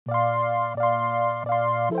Welcome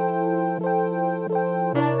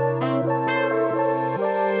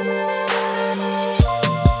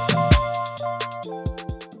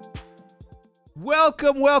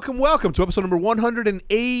to episode number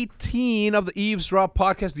 118 of the Eavesdrop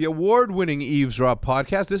Podcast, the award-winning Eavesdrop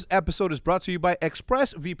Podcast. This episode is brought to you by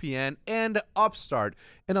ExpressVPN and Upstart,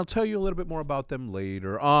 and I'll tell you a little bit more about them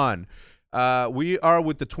later on. We are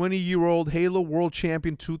with the 20-year-old Halo World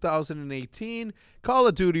Champion 2018, Call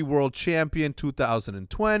of Duty World Champion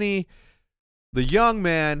 2020, the young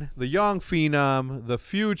man, the young phenom, the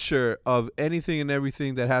future of anything and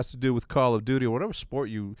everything that has to do with Call of Duty or whatever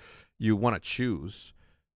sport you want to choose,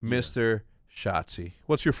 Mr. Shotzzy.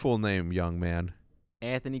 What's your full name, young man?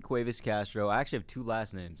 Anthony Cuevas Castro. I actually have two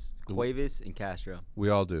last names, Cuevas and Castro. We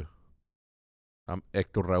all do. I'm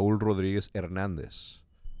Hector Raul Rodriguez Hernandez.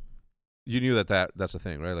 You knew that's a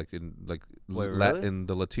thing, right? Like in really? in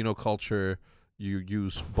the Latino culture, you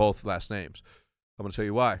use both last names. I'm going to tell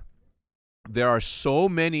you why. There are so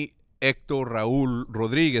many Hector Raul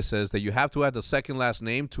Rodriguez's that you have to add the second last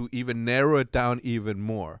name to even narrow it down even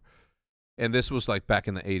more. And this was like back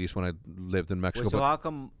in the 80s when I lived in Mexico. Wait, so how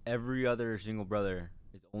come every other single brother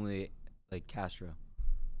is only like Castro?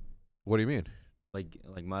 What do you mean? Like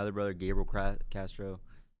my other brother, Gabriel Castro,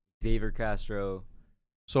 Xavier Castro.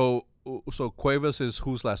 So Cuevas is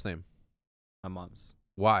whose last name? My mom's.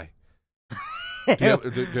 Why? do you have a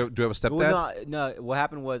stepdad? Well, no. What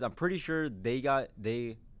happened was I'm pretty sure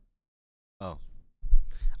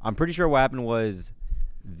I'm pretty sure what happened was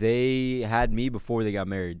they had me before they got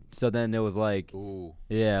married. So then it was like, ooh,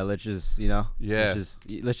 yeah, let's just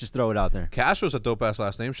throw it out there. Castro's a dope ass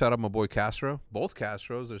last name. Shout out my boy Castro. Both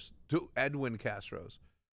Castros. There's two Edwin Castros.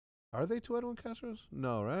 Are they two Edwin Castros?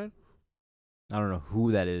 No, right? I don't know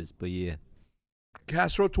who that is, but yeah.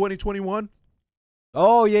 Castro 2021.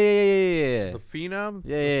 Oh yeah. The phenom.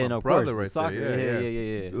 Yeah, my no, brother of course. right there.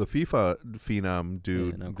 Yeah. The FIFA phenom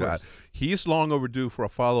dude. Yeah, no, God, he's long overdue for a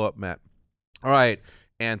follow up, Matt. All right,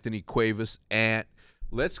 Anthony Cuevas, and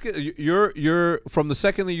let's get you're from the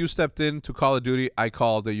second that you stepped into Call of Duty, I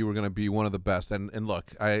called that you were going to be one of the best, and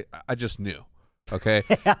look, I just knew, okay,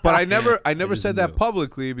 but I never said that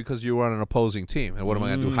publicly because you were on an opposing team, and what am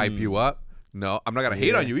I going to do? Hype you up? No, I'm not going to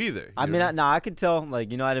hate on you either. I mean, I could tell,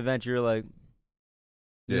 like, at Adventure, like,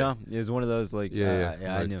 you know, it was one of those, like, like,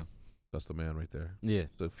 I knew. That's the man right there. Yeah.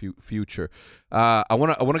 The future. I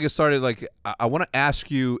wanna get started. Like I wanna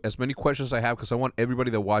ask you as many questions as I have because I want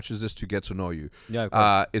everybody that watches this to get to know you. Yeah. Of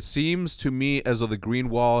course. It seems to me as though the Green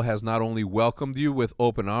Wall has not only welcomed you with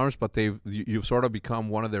open arms, but you've sort of become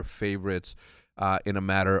one of their favorites. In a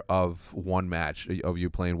matter of one match of you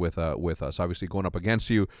playing with us, obviously going up against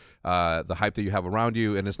you, the hype that you have around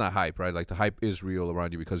you, and it's not hype, right? Like the hype is real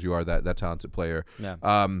around you because you are that talented player.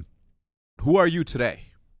 Yeah. Who are you today?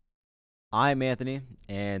 I'm Anthony,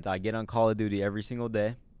 and I get on Call of Duty every single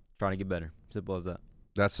day, trying to get better. Simple as that.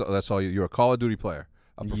 That's all. You're a Call of Duty player,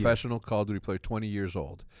 a professional Call of Duty player, 20 years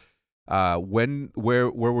old. Where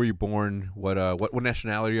were you born? What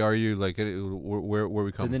nationality are you? Like, where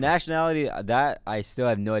we come? So the nationality that I still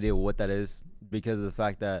have no idea what that is because of the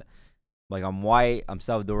fact that, like, I'm white, I'm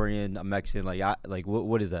Salvadorian, I'm Mexican. Like,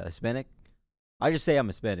 what is that? Hispanic? I just say I'm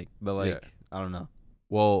Hispanic, but like, I don't know.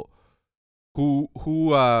 Well.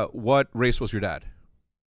 What race was your dad?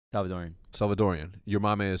 Salvadorian. Your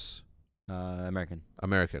mom is? American.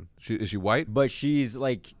 Is she white? But she's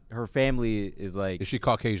like, her family is like. Is she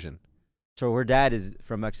Caucasian? So her dad is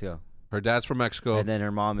from Mexico. Her dad's from Mexico. And then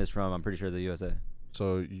her mom is from, I'm pretty sure, the USA.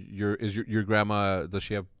 So your grandma, does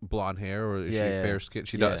she have blonde hair or is she fair skin?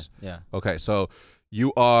 She does. Yeah. Okay, so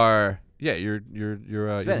you are, you're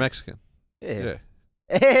Mexican. Yeah.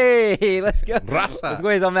 Hey, let's go. Raza.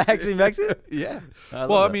 Wait, I'm actually Mexican? Yeah.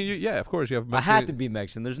 I mean, of course you have Mexican. I have to be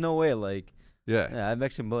Mexican. There's no way, like. Yeah. I have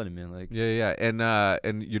Mexican blood in me, like. Yeah.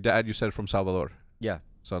 And your dad, you said from Salvador. Yeah.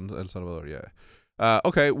 El Salvador. Yeah.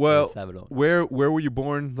 Okay. Well, where were you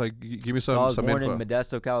born? Like, give me some. I was some born info. in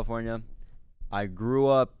Modesto, California. I grew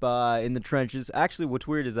up in the trenches. Actually, what's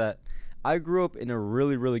weird is that I grew up in a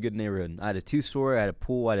really, really good neighborhood. I had a 2-story, I had a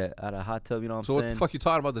pool, I had a hot tub, you know what I'm saying? So what the fuck you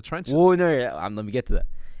talking about the trenches? Well, no, let me get to that.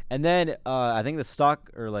 And then I think the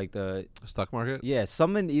stock or like the stock market? Yeah,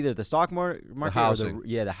 either the stock market the housing. Or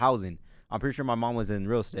the housing. I'm pretty sure my mom was in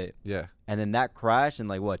real estate. Yeah. And then that crashed in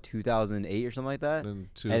like 2008 or something like that. And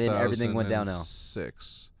then everything went downhill.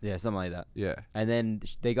 6. Yeah, something like that. Yeah. And then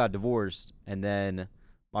they got divorced, and then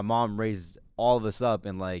my mom raised all of us up,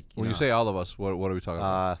 and like. You say all of us, what are we talking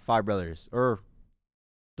about? 5 brothers, or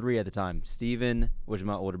 3 at the time. Steven, which is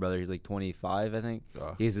my older brother, he's like 25, I think.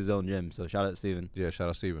 He has his own gym, so shout out to Steven. Yeah, shout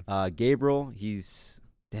out Steven. Gabriel,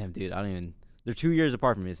 damn dude, I don't even. they're 2 years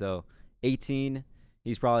apart from me. So 18,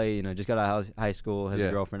 he's probably just got out of high school, has a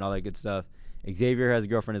girlfriend, all that good stuff. Xavier has a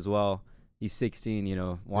girlfriend as well. He's 16,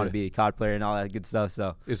 want to be a COD player and all that good stuff.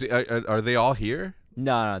 So are they all here?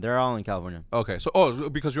 No, they're all in California. Okay, so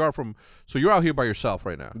because you're out here by yourself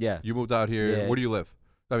right now. Yeah, you moved out here. Yeah. Where do you live?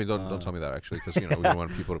 I mean, don't tell me that actually, because we don't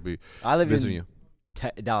want people to be. I live visiting in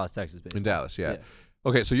you. Dallas, Texas. Basically. In Dallas, yeah.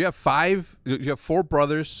 Okay, so you have 4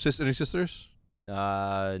 brothers, any sisters?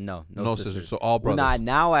 No sisters. So all brothers. Well,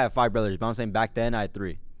 now I have 5 brothers, but I'm saying back then I had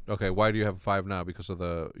 3. Okay, why do you have 5 now? Because of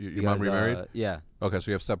your mom remarried? Yeah. Okay, so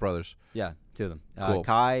you have stepbrothers. Yeah, 2 of them. Cool.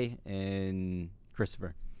 Kai and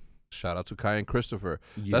Christopher. Shout out to Kai and Christopher.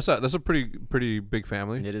 Yeah. That's a pretty big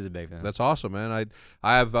family. It is a big family. That's awesome, man.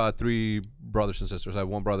 I have 3 brothers and sisters. I have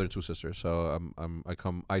 1 brother and 2 sisters. So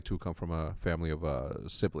I too come from a family of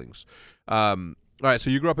siblings. All right, so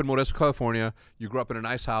you grew up in Modesto, California. You grew up in a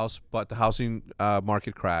nice house, but the housing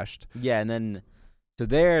market crashed. Yeah, and then so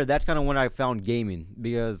that's kind of when I found gaming,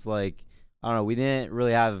 because I don't know, we didn't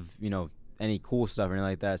really have any cool stuff or anything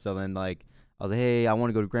like that. So then I was like, hey, I want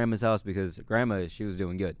to go to grandma's house because grandma, she was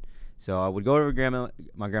doing good. So I would go to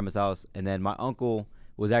my grandma's house, and then my uncle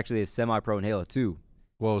was actually a semi-pro in Halo 2.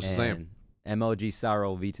 What was his name? MLG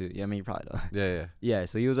Cyril V2. Yeah, I mean, you probably know. Yeah. Yeah,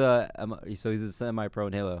 so he's a semi-pro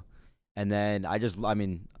in Halo. And then I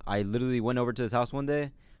literally went over to his house one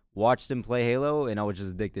day, watched him play Halo, and I was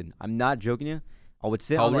just addicted. I'm not joking you. I would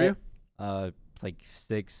sit. How old were you? Like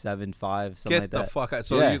 6, 7, 5, something like that. Get the fuck out.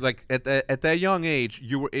 So you, at that young age,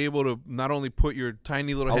 you were able to not only put your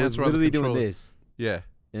tiny little hands around the controller. I was literally doing this. Yeah.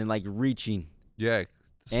 And reaching. Yeah.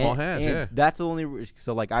 Small hands, and yeah. That's the only.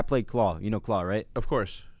 So I played Claw. You know Claw, right? Of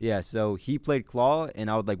course. Yeah. So he played Claw, and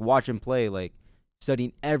I would watch him play,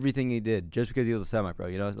 studying everything he did, just because he was a semi-pro,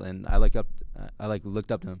 And I looked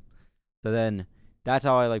up to him. So then that's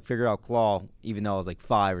how I figured out Claw, even though I was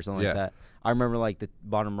 5 or something like that. I remember the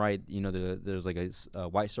bottom right, there's a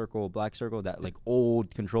white circle, black circle, that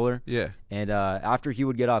old controller. Yeah. And after he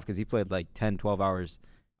would get off, because he played 10, 12 hours,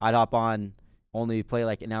 I'd hop on, only play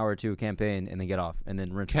an hour or 2 campaign, and then get off, and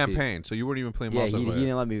then rinse. Campaign. So you weren't even playing multiplayer. Yeah, he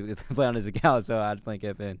didn't let me play on his account, so I'd play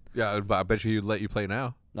campaign. Yeah, but I bet he'd let you play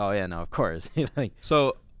now. Oh yeah, no, of course.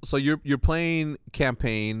 So you're playing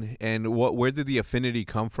campaign, and where did the affinity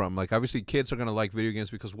come from? Obviously kids are gonna like video games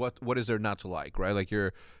because what is there not to like, right?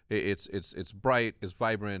 It's bright, it's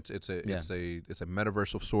vibrant, it's a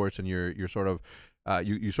metaverse of sorts, and you're sort of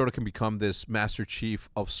you sort of can become this master chief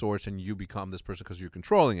of sorts, and you become this person because you're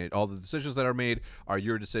controlling it. All the decisions that are made are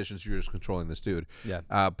your decisions. You're just controlling this dude.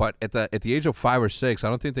 Yeah. But at the age of 5 or 6, I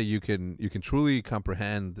don't think that you can truly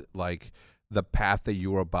comprehend the path that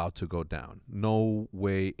you were about to go down. No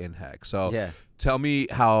way in heck. So tell me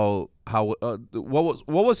how what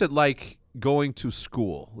was it like going to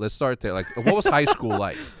school? Let's start there. What was high school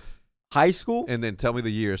like? High school? And then tell me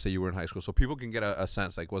the years that you were in high school, so people can get a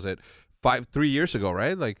sense. Was it 3 years ago,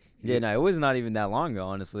 right? Yeah, no, it was not even that long ago.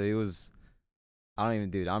 Honestly, it was. I don't even,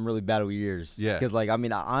 dude. I'm really bad with years. Yeah. Because dude,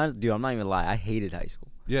 I'm not even lying. I hated high school.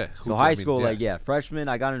 Yeah. So high school, freshman.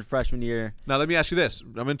 I got into freshman year. Now let me ask you this.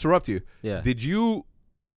 I'm gonna interrupt you. Yeah. Did you,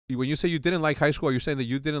 when you say you didn't like high school, are you saying that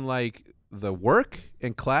you didn't like the work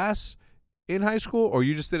and class in high school, or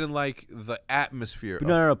you just didn't like the atmosphere?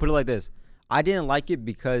 No. Put it like this. I didn't like it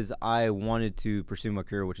because I wanted to pursue my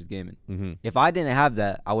career, which is gaming. Mm-hmm. If I didn't have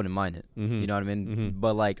that, I wouldn't mind it. Mm-hmm. You know what I mean? Mm-hmm.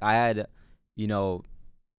 But I had,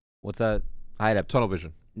 what's that? I had a tunnel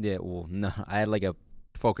vision. Yeah. Well, no, I had a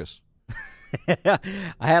focus. I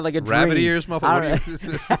had a dream. Rabbit ears, motherfucker.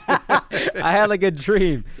 I had a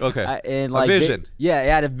dream. Okay. And a vision. I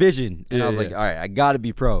had a vision, and I was all right, I gotta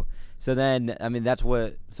be pro. So then, that's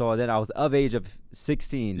what. So then I was of age of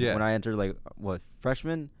 16 when I entered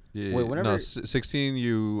freshman. Yeah. Wait, whenever. No, 16.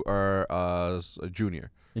 You are a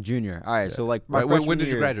junior. A junior. All right. Yeah. So my freshman when did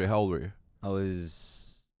year, you graduate? How old were you? I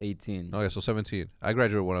was 18. Okay, so 17. I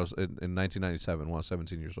graduated when I was in 1997. When I was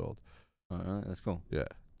 17 years old. All right, that's cool. Yeah.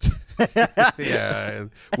 Yeah.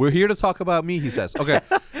 We're here to talk about me, he says. Okay.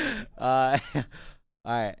 All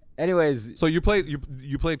right. Anyways, so you played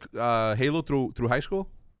Halo through high school?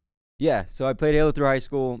 Yeah. So I played Halo through high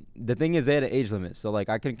school. The thing is, they had an age limit, so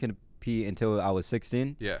I couldn't compete until I was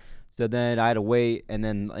 16. Yeah. So then I had to wait, and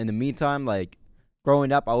then in the meantime,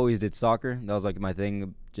 growing up, I always did soccer. That was my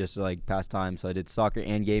thing, just pastime. So I did soccer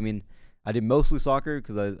and gaming. I did mostly soccer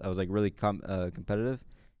because I was really competitive.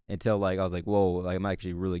 Until I was whoa, I'm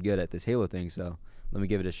actually really good at this Halo thing, so let me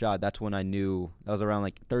give it a shot. That's when I knew. I was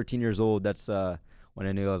around 13 years old. That's when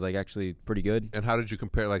I knew I was like actually pretty good. And how did you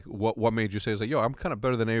compare? Like, what made you say, it's like, yo, I'm kind of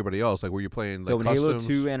better than everybody else? Like, were you playing like So when customs?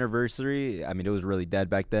 Halo 2 Anniversary, I mean, it was really dead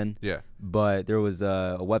back then. Yeah. But there was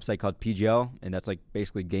a website called PGL, and that's like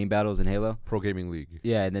basically game battles in Halo. Pro Gaming League.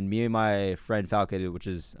 Yeah, and then me and my friend Falcon, which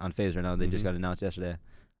is on FaZe right now, they just got announced yesterday.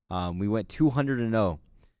 We went 200-0.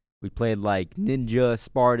 We played like Ninja,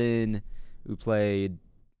 Spartan. We played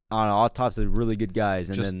on all types of really good guys.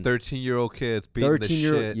 And just then 13-year-old kids beating the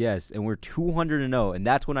shit. Yes, and we're 200-0, and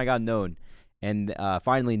that's when I got known. And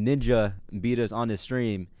finally, Ninja beat us on his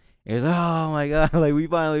stream. And he was like, oh my god, like we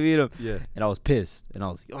finally beat him. Yeah. And I was pissed, and I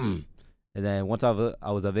was like, And then once I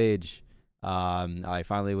was of age, I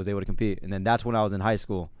finally was able to compete. And then that's when I was in high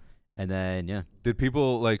school. And then Did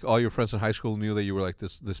people like all your friends in high school knew that you were like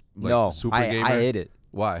this like no, super I hate it.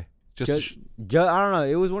 Why? Just I don't know.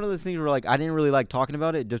 It was one of those things where like I didn't really like talking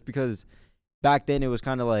about it, just because back then it was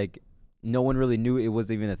kind of like no one really knew it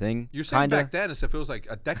was even a thing. You're saying kinda. back then as if it was like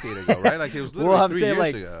a decade ago, right? Like it was literally 3 years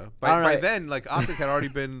like, ago. By then, like Optic had already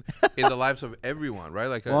been in the lives of everyone, right?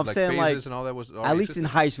 Like, I'm like saying, phases like, and all that was at least in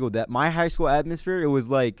high school. That my high school atmosphere, it was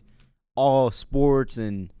like all sports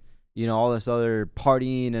and all this other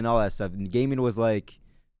partying and all that stuff. And gaming was like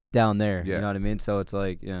down there. Yeah. You know what I mean? So it's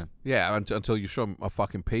like yeah, until you show them a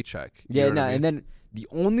fucking paycheck. Yeah, you know what I mean? And then the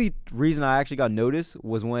only reason I actually got noticed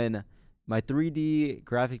was when my 3D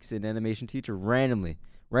graphics and animation teacher randomly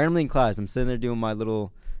in class, I'm sitting there doing my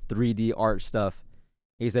little 3D art stuff.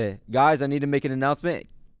 He said, guys, I need to make an announcement.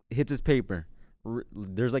 Hits his paper.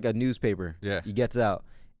 There's like a newspaper. Yeah. He gets out.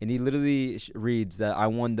 And he literally reads that I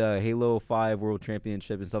won the Halo 5 World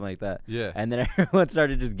Championship and something like that. Yeah. And then everyone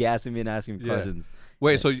started just gassing me and asking me questions.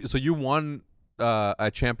 Wait, so you won a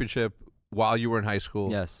championship while you were in high school?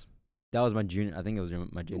 Yes. That was my junior. I think it was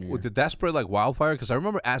my junior year. Did that spread like wildfire? Because I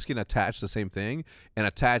remember asking Attach the same thing, and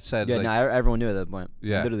Attach said, "Yeah, like, no, everyone knew at that point.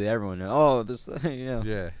 Yeah, literally everyone knew. Oh, this,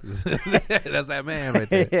 yeah, that's that man right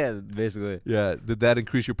there. Yeah, basically. Yeah, did that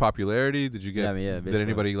increase your popularity? Did you get? Yeah, I mean, yeah. Did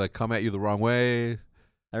anybody like come at you the wrong way?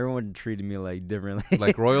 Everyone treated me like differently,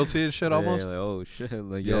 like royalty and shit, almost. Like, oh shit,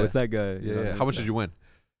 like yo, it's that guy. Yeah. How much did you win?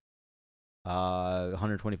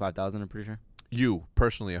 125,000. I'm pretty sure. You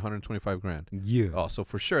personally, 125 grand. Yeah. Oh, so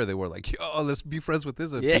for sure they were like, yo, let's be friends with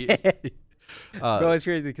this. Yeah. Bro, it's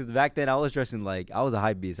crazy because back then I was dressing like I was a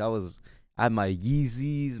hype beast. I had my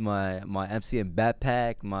Yeezys, my MCM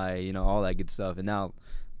backpack, my all that good stuff, and now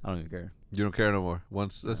I don't even care. You don't care no more.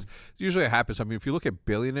 That's usually it happens. I mean, if you look at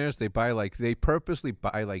billionaires, they purposely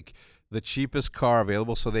buy like the cheapest car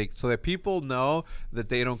available so that people know that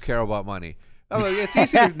they don't care about money. Oh, like, it's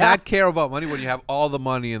easy to not care about money when you have all the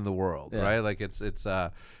money in the world, right? Like it's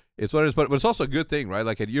what it is, but it's also a good thing, right?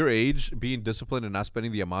 Like at your age, being disciplined and not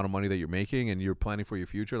spending the amount of money that you're making, and you're planning for your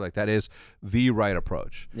future, like that is the right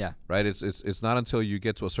approach. Yeah. Right. It's not until you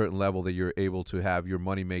get to a certain level that you're able to have your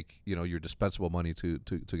money make your dispensable money to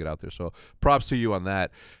get out there. So props to you on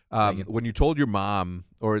that. When you told your mom,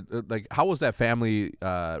 or like, how was that family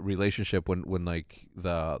relationship when like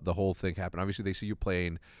the whole thing happened? Obviously, they see you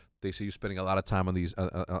playing. They see you spending a lot of time on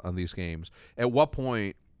these games. At what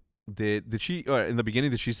point did she, in the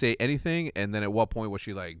beginning, did she say anything? And then at what point was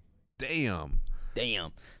she like, damn.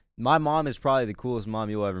 My mom is probably the coolest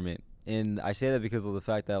mom you'll ever meet. And I say that because of the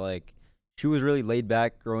fact that like she was really laid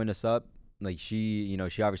back growing us up. Like she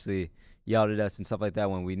obviously yelled at us and stuff like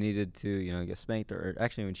that when we needed to, get spanked, or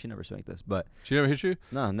actually when she never spanked us. But she never hit you?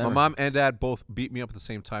 No, never. My mom and dad both beat me up at the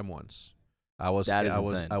same time once. I was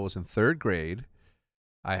in third grade.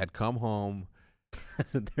 I had come home.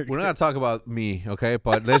 We're not going to talk about me, okay?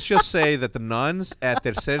 But let's just say that the nuns at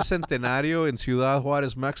Tercer Centenario in Ciudad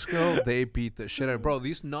Juarez, Mexico, they beat the shit out of. Bro,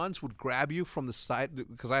 these nuns would grab you from the side,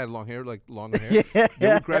 because I had long hair, like longer hair. Yeah.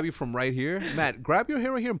 They would grab you from right here. Matt, grab your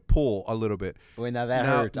hair right here and pull a little bit. Wait, now that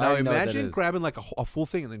hurts. Now imagine grabbing like a full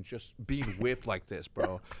thing and then just being whipped like this,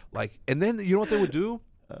 bro. Like, and then you know what they would do?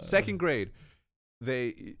 Second grade,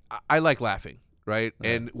 I like laughing, right?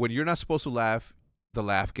 And when you're not supposed to laugh, the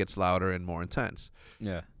laugh gets louder and more intense.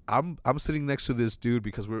 Yeah. I'm sitting next to this dude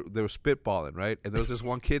because they were spitballing, right? And there was this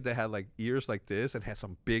one kid that had like ears like this and had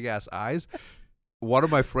some big ass eyes. One of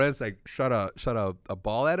my friends like shot a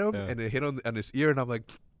ball at him and it hit on his ear, and I'm like,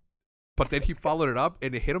 but then he followed it up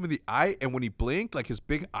and it hit him in the eye, and when he blinked, like his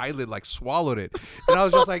big eyelid like swallowed it. And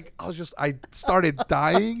I started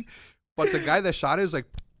dying, but the guy that shot it was like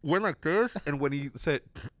went like this, and when he said,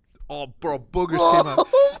 oh, bro, boogers came out.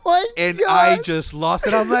 Oh my and God. I just lost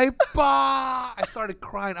it. I'm like, bah! I started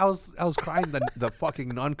crying. I was crying. The fucking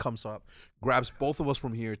nun comes up, grabs both of us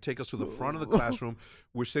from here, take us to the front of the classroom.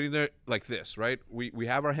 We're sitting there like this, right? We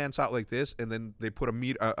have our hands out like this, and then they put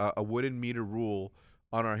a wooden meter rule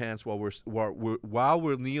on our hands while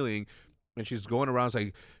we're kneeling. and she's going around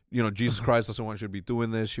saying, Jesus Christ doesn't want you to be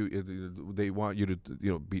doing this. They want you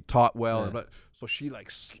to, be taught well. Yeah. So she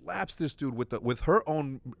like slaps this dude with her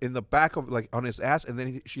own in the back of like on his ass, and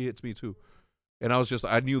then she hits me too. And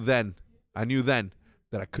I knew then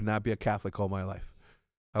that I could not be a Catholic all my life.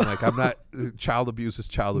 I'm like, I'm not. Child abuse is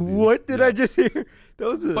child abuse. What did I just hear?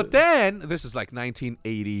 But then this is like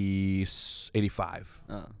 1985.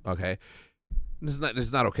 Okay. This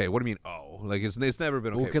is not okay. What do you mean? Oh, like it's never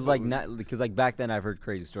been okay. Well, because back then I've heard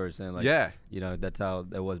crazy stories saying like, yeah, that's how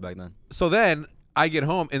it was back then. So then I get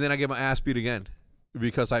home and then I get my ass beat again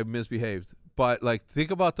because I misbehaved. But like, think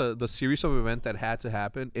about the series of events that had to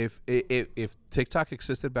happen. If TikTok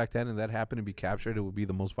existed back then and that happened to be captured, it would be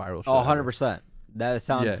the most viral. Oh, 100%. That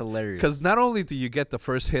sounds hilarious. Because not only do you get the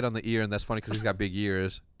first hit on the ear, and that's funny because he's got big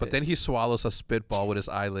ears, but then he swallows a spitball with his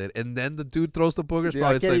eyelid, and then the dude throws the boogers. Dude, bro,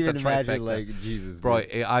 I it's can't like even the imagine, trifecta. like, Jesus. Bro,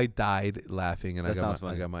 dude. I died laughing, and I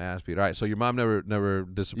got my ass beat. All right, so your mom never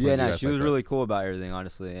disciplined you. Yeah, no, she was really cool about everything,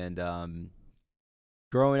 honestly. And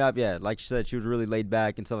growing up, like she said, she was really laid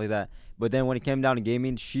back and stuff like that. But then when it came down to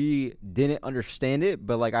gaming, she didn't understand it.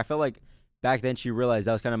 But like I felt like back then she realized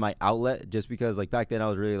that was kind of my outlet, just because like back then I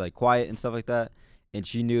was really like quiet and stuff like that. And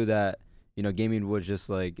she knew that, gaming was just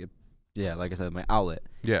like, like I said, my outlet.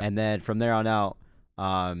 Yeah. And then from there on out,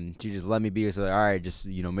 she just let me be. So like, all right, just,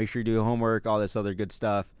 make sure you do your homework, all this other good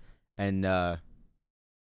stuff. And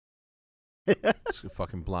it's a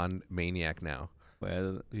fucking blonde maniac now.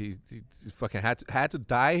 Well, he fucking had to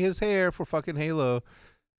dye his hair for fucking Halo.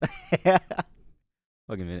 Fucking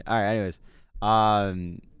minute. All right, anyways.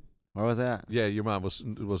 Where was that? Yeah, your mom was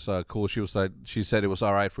cool. She said it was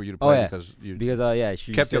all right for you to play because she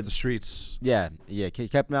kept you off the streets. Yeah,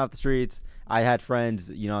 kept me off the streets. I had friends,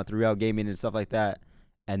 throughout gaming and stuff like that.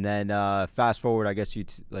 And then fast forward, I guess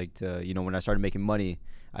when I started making money,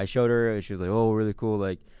 I showed her. And she was like, "Oh, really cool.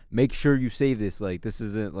 Like, make sure you save this. Like, this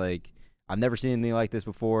isn't like I've never seen anything like this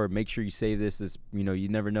before. Make sure you save this. This, you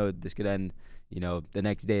never know. This could end, the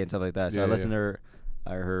next day and stuff like that." So I listened to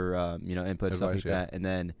her input and stuff like that, and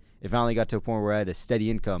then it finally got to a point where I had a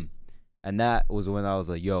steady income, and that was when I was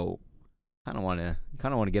like, "Yo, kind of want to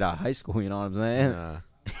get out of high school." You know what I'm saying?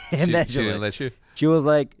 And then she didn't let you. She was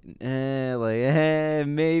like,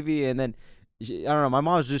 maybe. And then I don't know. My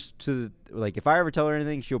mom's just like, if I ever tell her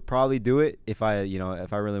anything, she'll probably do it if I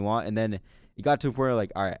really want. And then it got to a point where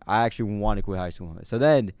like, all right, I actually want to quit high school. So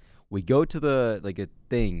then we go to a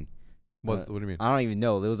thing. What do you mean? I don't even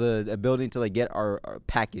know. There was a building to like get our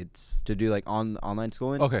packets to do like online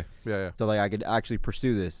schooling. Okay. Yeah. So like I could actually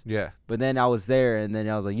pursue this. Yeah. But then I was there, and then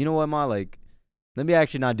I was like, you know what, Ma? Like, let me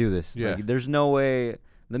actually not do this. Yeah. Like, there's no way.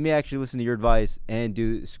 Let me actually listen to your advice and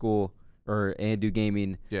do school and do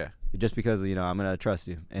gaming. Yeah. Just because I'm gonna trust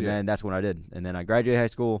you. And then that's what I did. And then I graduated high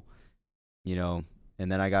school. And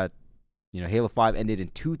then I got. Halo 5 ended in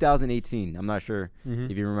 2018. I'm not sure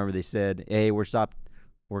if you remember. They said, "Hey, we're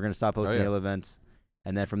gonna stop hosting Halo events."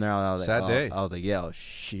 And then from there on, I was Sad like, day. I was like, "Yeah,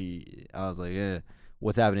 shit." I was like, "Yeah,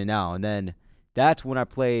 what's happening now?" And then that's when I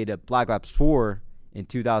played Black Ops 4 in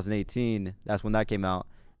 2018. That's when that came out,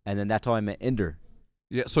 and then that's how I met Ender.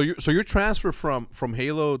 Yeah. So your transfer from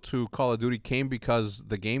Halo to Call of Duty came because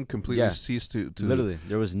the game completely ceased to. Literally,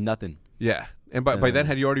 there was nothing. Yeah. And by then,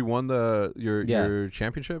 had you already won your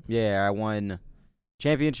championship? Yeah, I won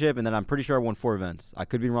championship, and then I'm pretty sure I won 4 events. I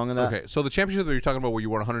could be wrong on that. Okay, so the championship that you're talking about where you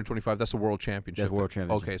won 125, that's the world championship. That's world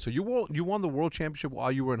championship. Okay, so you won the world championship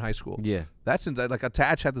while you were in high school. Yeah. That's like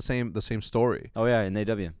Attach had the same story. Oh yeah, in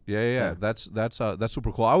AW. Yeah. That's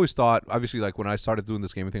super cool. I always thought, obviously, like when I started doing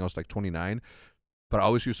this gaming thing, I was like 29. But I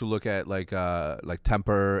always used to look at like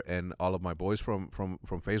Temper and all of my boys from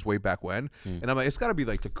FaZe way back when, and I'm like, it's got to be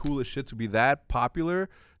like the coolest shit to be that popular,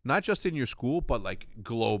 not just in your school, but like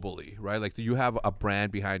globally, right? Like, you have a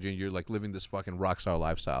brand behind you, and you're like living this fucking rockstar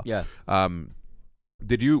lifestyle. Yeah.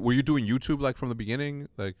 Were you doing YouTube like from the beginning?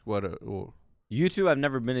 Like what? YouTube, I've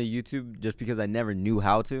never been to YouTube just because I never knew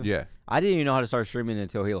how to. Yeah. I didn't even know how to start streaming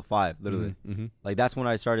until Halo 5, literally. Mm-hmm. Like, that's when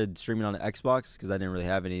I started streaming on the Xbox because I didn't really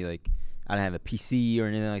have any, like, I didn't have a PC or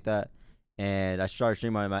anything like that. And I started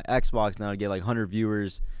streaming on my Xbox, and I'd get, like, 100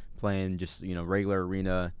 viewers playing just, regular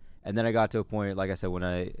arena. And then I got to a point, like I said, when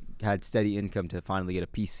I had steady income to finally get a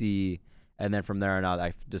PC. And then from there on out,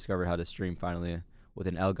 I discovered how to stream finally with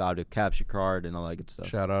an Elgato capture card and all that good stuff.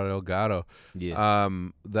 Shout out Elgato. Yeah.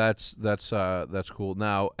 That's cool.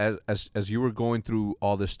 Now, as you were going through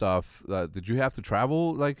all this stuff, did you have to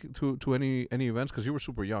travel like to any events? Because you were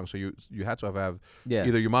super young, so you had to have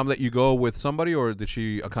either your mom let you go with somebody, or did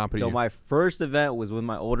she accompany you? So my first event was with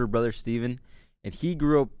my older brother Steven, and he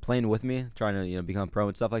grew up playing with me, trying to become pro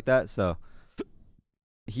and stuff like that. So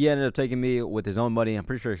he ended up taking me with his own money. I'm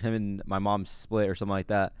pretty sure him and my mom split or something like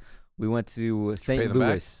that. We went to St.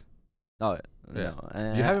 Louis. Oh, yeah.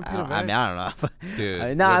 No. You haven't paid him back? I mean, I don't know.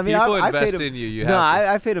 Dude, I mean, people I invest paid him. in you.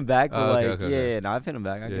 I paid him back, but okay. I paid him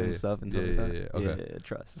back. I gave him stuff and stuff like that. Okay.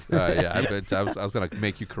 Trust. Yeah, I was gonna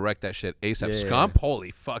make you correct that shit ASAP. Scump,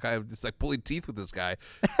 holy fuck! It's like pulling teeth with this guy.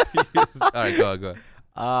 All right, go.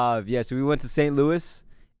 So we went to St. Louis,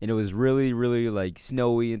 and it was really, really like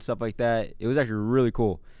snowy and stuff like that. It was actually really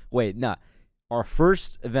cool. Wait, nah. Our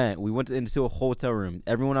first event, we went into a hotel room.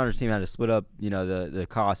 Everyone on our team had to split up, the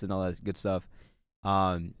cost and all that good stuff.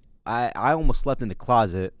 I almost slept in the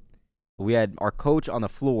closet. We had our coach on the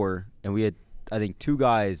floor, and we had, I think, 2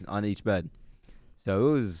 guys on each bed. So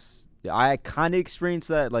it was, I kind of experienced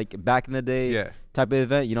that, like, back in the day type of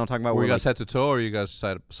event. You know what I'm talking about? Were you guys head to toe, or are you guys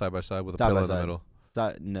side by side with a pillow in the middle?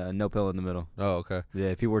 No pillow in the middle. Oh, okay.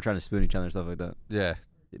 Yeah, people were trying to spoon each other and stuff like that. Yeah.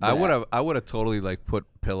 I would have totally, like, put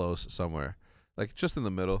pillows somewhere. Like, just in the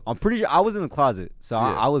middle. I'm pretty sure I was in the closet, so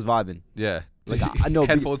I was vibing. Yeah. Like, I know.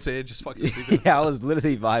 Headphones in, just fucking sleeping. Yeah, I was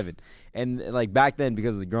literally vibing. And, like, back then,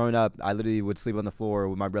 because growing up, I literally would sleep on the floor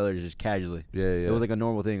with my brothers just casually. Yeah. It was, like, a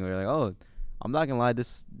normal thing. We were like, oh, I'm not going to lie,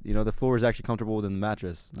 this, the floor is actually comfortable than the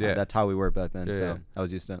mattress. Yeah. That's how we were back then, Yeah. I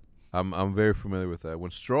was used to it. I'm very familiar with that.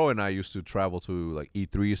 When Stro and I used to travel to, like,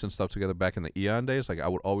 E3s and stuff together back in the Eon days, like, I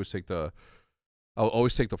would always take the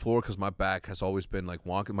floor because my back has always been like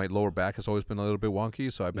wonky. My lower back has always been a little bit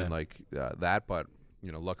wonky, so I've been like that. But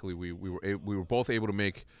luckily we were both able to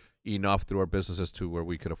make enough through our businesses to where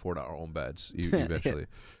we could afford our own beds eventually.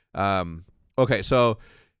 Okay, so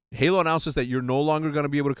Halo announces that you're no longer going to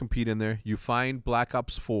be able to compete in there. You find Black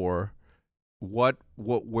Ops 4.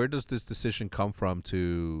 Where does this decision come from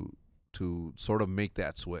to sort of make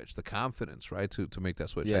that switch, the confidence, right, to make that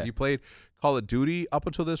switch? Have you played Call of Duty up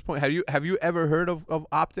until this point? Have you ever heard of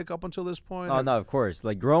Optic up until this point? Oh, no, of course.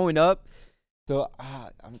 Like, growing up, so I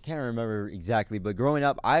can't remember exactly, but growing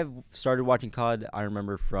up, I've started watching COD, I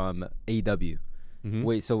remember, from AEW. Mm-hmm.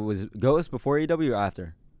 Wait, so was Ghost before AEW or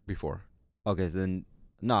after? Before. Okay, so then,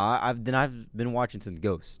 no, I've been watching since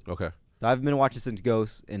Ghost. Okay. So I've been watching since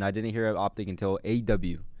Ghost, and I didn't hear of Optic until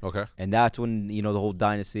AEW. Okay. And that's when, the whole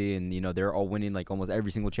dynasty and, they're all winning, like, almost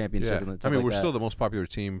every single championship. Yeah. And I mean, like we're still the most popular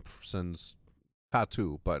team since COD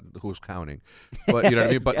 2, but who's counting? But, you know what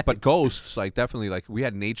I mean? But Ghosts, like, definitely, like, we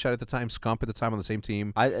had Nate Shot at the time, Scump at the time on the same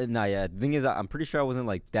team. The thing is, I'm pretty sure I wasn't,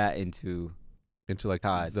 like, that into like,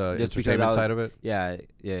 COD. The entertainment side of it? Yeah,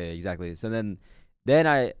 exactly. So then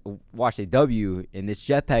I watched AEW, and this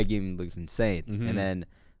jetpack game looks insane. Mm-hmm. And then,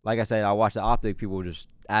 like I said, I watched the Optic. People were just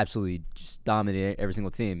absolutely just dominating every single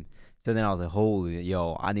team. So then I was like, holy,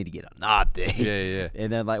 I need to get an Optic. Yeah.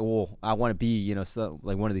 And then, like, well, I want to be,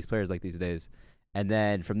 like one of these players like these days. And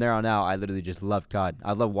then from there on out, I literally just loved COD.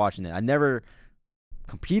 I love watching it. I never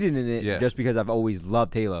competed in it just because I've always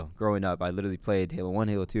loved Halo growing up. I literally played Halo 1,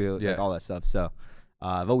 Halo 2, like all that stuff. So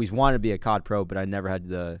I've always wanted to be a COD pro, but I never had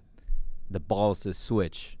the balls to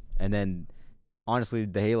switch. And then, honestly,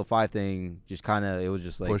 the Halo 5 thing just kind of, it was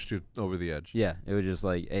just like, pushed you over the edge. Yeah, it was just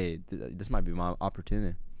like, hey, this might be my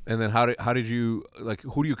opportunity. And then how did you, like,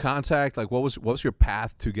 who do you contact? Like, what was your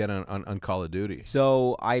path to get on Call of Duty?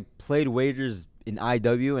 So I played wagers in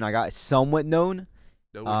IW, and I got somewhat known.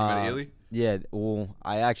 When you met Ailey? Yeah, well,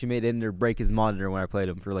 I actually made Ender break his monitor when I played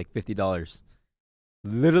him for like $50.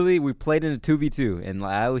 Literally, we played in a 2v2, and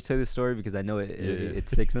I always tell this story because I know it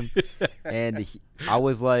sticks him. And I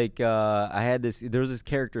was like, there was this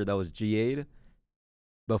character that was GA'd.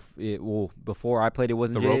 Before I played, it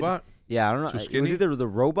wasn't the GA'd. Robot? Yeah, I don't know. Too skinny? It was either the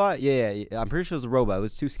robot. Yeah, I'm pretty sure it was the robot. It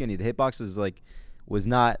was too skinny. The hitbox was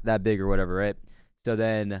not that big or whatever, right? So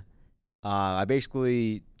then, I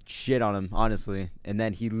basically shit on him, honestly, and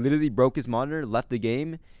then he literally broke his monitor, left the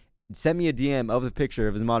game, sent me a DM of the picture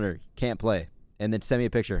of his monitor, can't play. And then send me a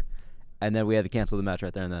picture. And then we had to cancel the match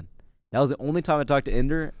right there and then. That was the only time I talked to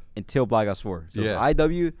Ender until Black Ops 4. So it was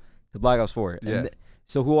IW to Black Ops 4. And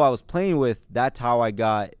so who I was playing with, that's how I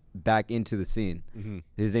got back into the scene. Mm-hmm.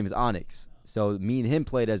 His name is Onyx. So me and him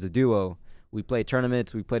played as a duo. We played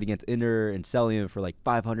tournaments. We played against Ender and Celium for like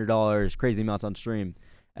 $500, crazy amounts on stream.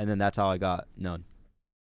 And then that's how I got known.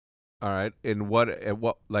 All right. And what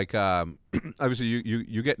like, obviously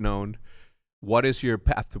you get known. What is your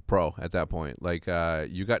path to pro at that point? Like,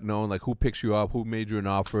 you got known, like, who picks you up? Who made you an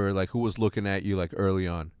offer? Like, who was looking at you, like, early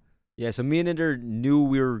on? Yeah, so me and Ender knew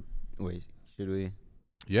we were... Wait, should we?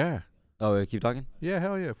 Yeah. Oh, keep talking? Yeah,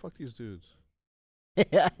 hell yeah. Fuck these dudes.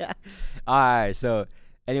 All right, so...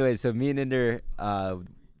 Anyway, so me and Ender,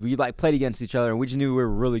 we, like, played against each other, and we just knew we were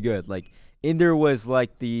really good. Like, Ender was,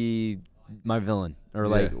 like, the my villain, or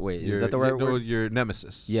like, wait, is that the right word? Your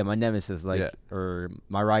nemesis. Yeah, my nemesis, like, or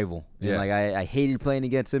my rival. And like, I hated playing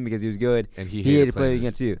against him because he was good. And he hated playing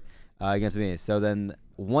against me. So then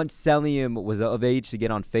once Celium was of age to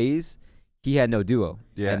get on phase, he had no duo.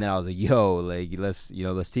 Yeah. And then I was like, yo, like, let's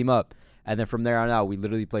team up. And then from there on out, we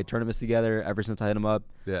literally played tournaments together ever since I hit him up.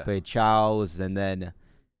 Yeah. Played Chows, and then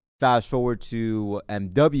fast forward to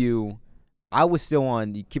MW. I was still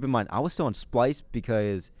on. Keep in mind, I was still on Splice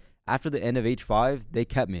because after the end of H5, they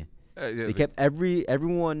kept me. They kept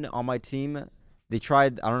everyone on my team. They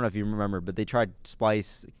tried. I don't know if you remember, but they tried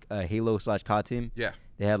Splice Halo/COD team. Yeah.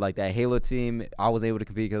 They had like that Halo team. I was able to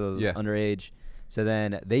compete because I was underage. So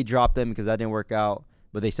then they dropped them because that didn't work out.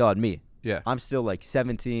 But they still had me. Yeah. I'm still like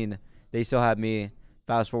 17. They still had me.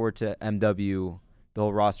 Fast forward to MW, the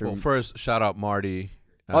whole roster. Well, first shout out Marty.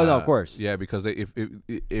 Oh no, of course. Yeah, because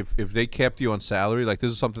if they kept you on salary, like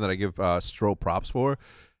this is something that I give Stro props for,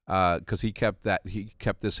 because he kept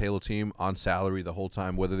this Halo team on salary the whole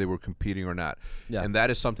time, whether they were competing or not. Yeah. And that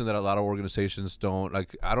is something that a lot of organizations don't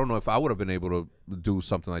like. I don't know if I would have been able to do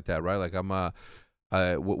something like that, right? Like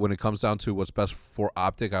when it comes down to what's best for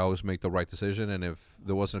Optic, I always make the right decision. And if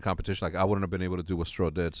there wasn't a competition, like I wouldn't have been able to do what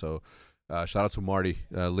Stro did. So. Shout out to Marty,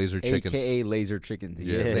 Laser Chickens. AKA Laser Chickens.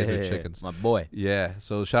 Yeah, Laser Chickens. My boy. Yeah,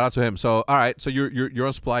 so shout out to him. So, all right, so you're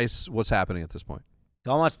on Splice. What's happening at this point?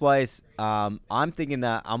 So I'm on Splice. I'm thinking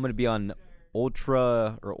that I'm going to be on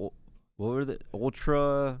Ultra, or what were the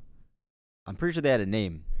Ultra? I'm pretty sure they had a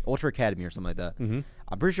name. Ultra Academy or something like that. Mm-hmm.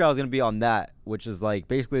 I'm pretty sure I was going to be on that, which is like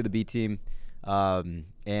basically the B team. And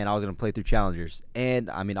I was going to play through Challengers. And,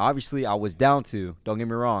 I mean, obviously I was down to, don't get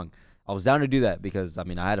me wrong, I was down to do that because, I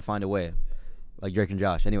mean, I had to find a way, like Drake and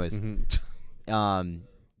Josh. Anyways,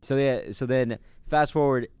 so then fast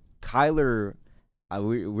forward, Kyler,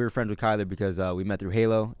 we were friends with Kyler because we met through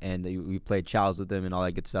Halo, and we played Chows with him and all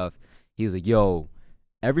that good stuff. He was like, yo,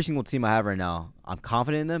 every single team I have right now, I'm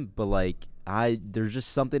confident in them, but, like, there's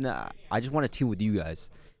just something that I just want to team with you guys,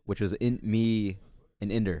 which was in me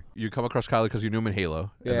and Inder. You come across Kyler because you knew him in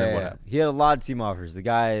Halo, and then what happened? He had a lot of team offers. The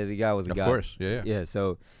guy was a guy. Of course, yeah. Yeah,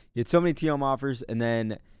 so he had so many team offers, and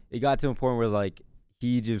then it got to a point where, like,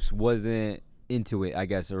 he just wasn't into it, I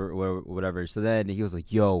guess, or whatever. So then he was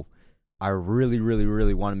like, yo, I really, really,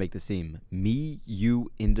 really want to make this team. Me,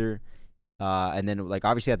 you, Inder, and then, like,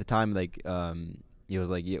 obviously at the time, like, he was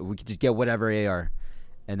like, yeah, we could just get whatever AR.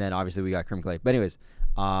 And then, obviously, we got Crim Clay. But anyways,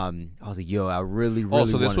 I was like, yo, I really,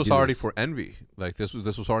 really so this was already this. for Envy. Like, this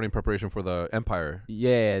was already in preparation for the Empire.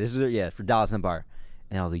 Yeah, this is for Dallas Empire.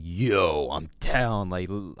 And I was like, yo, I'm down. Like,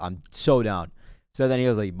 I'm so down. So then he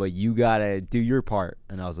was like, but you got to do your part.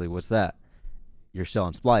 And I was like, what's that? You're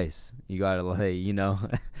selling Splice. You got to, like,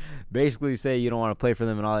 basically say you don't want to play for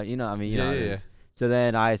them and all that. I mean, how it is. So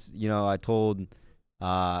then I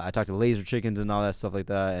talked to Laser Chickens and all that stuff like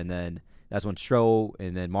that. And then that's when Stro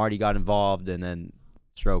and then Marty got involved. And then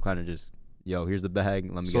Stro kind of just, yo, here's the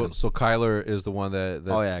bag. Let me get him. So Kyler is the one that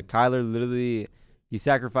Oh, yeah. Kyler literally... He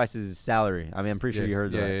sacrifices his salary. I mean, I'm pretty sure you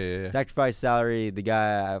heard that. Yeah. Sacrifice salary. The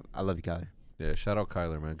guy, I love you, Kyler. Yeah, shout out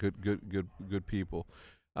Kyler, man. Good people.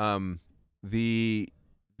 The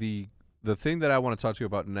thing that I want to talk to you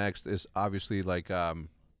about next is obviously like where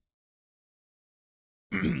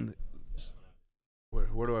do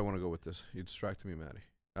I want to go with this? You distracted me, Maddie.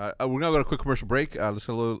 We're gonna go to a quick commercial break. Let's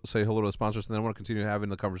say hello to the sponsors, and then I want to continue having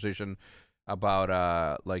the conversation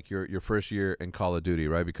about like your first year in Call of Duty,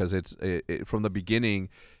 right? Because it's from the beginning.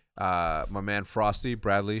 My man Frosty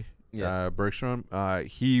Bradley Bergstrom,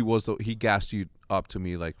 he gassed you up to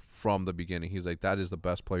me like from the beginning. He's like, that is the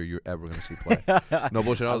best player you're ever gonna see play. No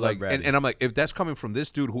bullshit. I was like, and I'm like, if that's coming from this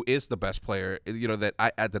dude who is the best player, that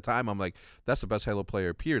I at the time I'm like, that's the best Halo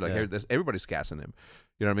player. Period. Like everybody's gassing him.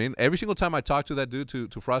 You know what I mean? Every single time I talk to that dude, to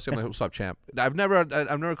Frosty, I'm like, what's up, champ? I've never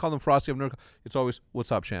called him Frosty. It's always,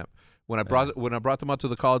 what's up, champ? When I brought them out to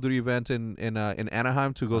the Call of Duty event in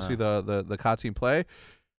Anaheim to go see the COD team play,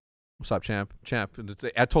 what's up, champ? And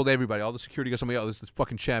I told everybody, all the security guys, I'm like, oh, this is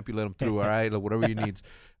fucking champ. You let him through, all right? Like, whatever he needs.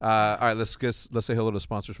 All right, let's say hello to the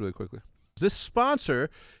sponsors really quickly. This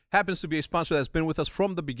sponsor happens to be a sponsor that's been with us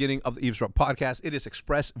from the beginning of the Eavesdrop podcast. It is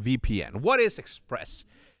ExpressVPN. What is ExpressVPN?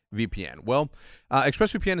 Well,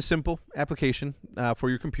 ExpressVPN is a simple application for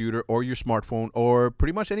your computer or your smartphone or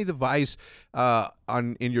pretty much any device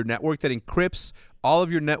in your network that encrypts all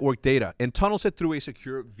of your network data and tunnels it through a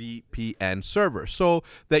secure VPN server so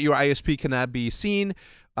that your ISP cannot be seen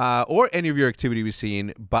or any of your activity be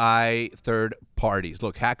seen by third parties.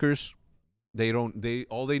 Look, hackers,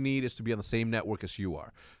 all they need is to be on the same network as you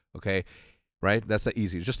are. Okay. right? That's the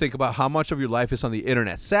easiest. Just think about how much of your life is on the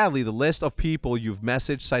internet. Sadly, the list of people you've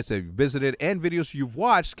messaged, sites that you've visited, and videos you've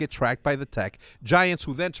watched get tracked by the tech giants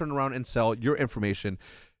who then turn around and sell your information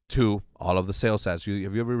to all of the sales ads. Have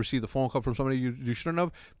you ever received a phone call from somebody you shouldn't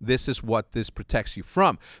have? This is what this protects you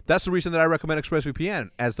from. That's the reason that I recommend ExpressVPN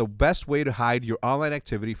as the best way to hide your online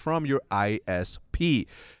activity from your ISP.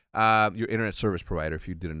 Your internet service provider, if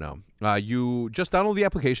you didn't know. You just download the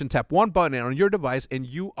application, tap one button on your device, and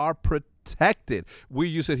you are protected. We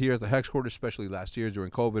use it here at the Hex Quarter, especially last year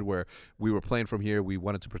during COVID, where we were playing from here. We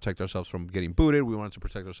wanted to protect ourselves from getting booted. We wanted to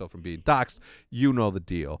protect ourselves from being doxxed. You know the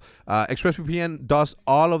deal. ExpressVPN does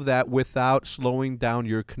all of that without slowing down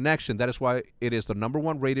your connection. That is why it is the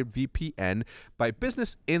 #1 rated VPN by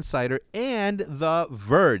Business Insider and The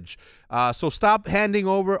Verge. So stop handing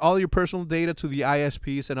over all your personal data to the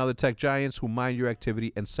ISPs and other tech giants who mine your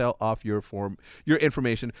activity and sell off your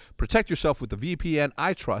information. Protect yourself with the VPN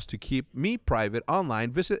I trust to keep me private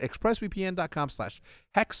online. Visit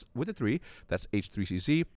expressvpn.com/hex with a 3. That's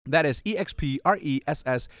H3CZ. That is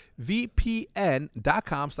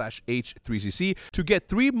expressvpn.com/H3CC to get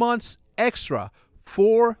 3 months extra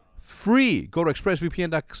for free. Go to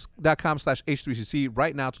expressvpn.com/H3CC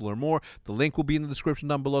right now to learn more. The link will be in the description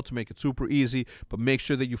down below to make it super easy, but make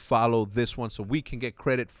sure that you follow this one so we can get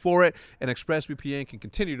credit for it, and ExpressVPN can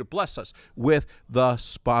continue to bless us with the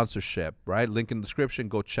sponsorship, right? Link in the description.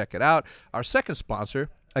 Go check it out. Our second sponsor,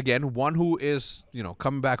 again, one who is,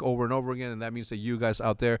 coming back over and over again, and that means that you guys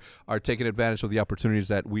out there are taking advantage of the opportunities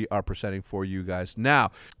that we are presenting for you guys.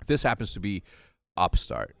 Now, this happens to be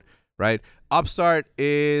Upstart, right? Upstart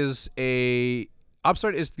is the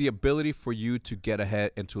ability for you to get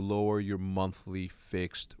ahead and to lower your monthly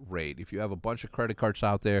fixed rate. If you have a bunch of credit cards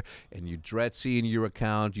out there and you dread seeing your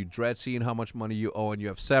account, you dread seeing how much money you owe, and you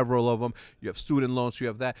have several of them, you have student loans, you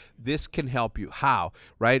have that, this can help you. How,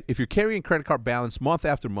 right? If you're carrying credit card balance month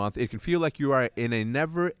after month, it can feel like you are in a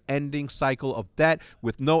never-ending cycle of debt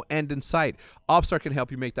with no end in sight. Upstart can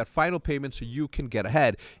help you make that final payment so you can get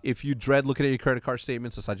ahead. If you dread looking at your credit card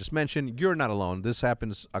statements, as I just mentioned, you're not alone. This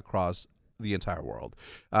happens across the entire world.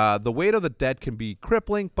 The weight of the debt can be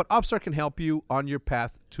crippling, but Upstart can help you on your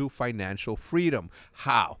path to financial freedom.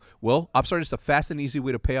 How? Well, Upstart is the fast and easy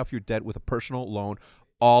way to pay off your debt with a personal loan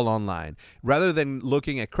all online. Rather than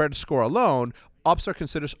looking at credit score alone, Upstart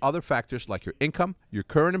considers other factors like your income, your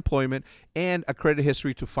current employment, and a credit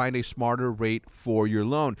history to find a smarter rate for your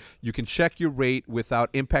loan. You can check your rate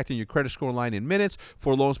without impacting your credit score line in minutes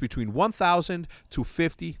for loans between $1,000 to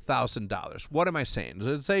 $50,000. What am I saying?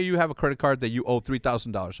 Let's say you have a credit card that you owe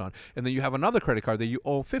 $3,000 on, and then you have another credit card that you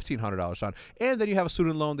owe $1,500 on, and then you have a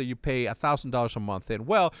student loan that you pay $1,000 a month in.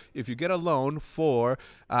 Well, if you get a loan for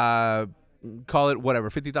call it whatever,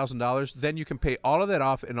 $50,000, then you can pay all of that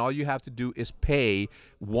off, and all you have to do is pay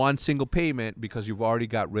one single payment because you've already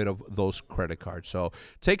got rid of those credit cards. So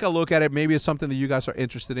take a look at it. Maybe it's something that you guys are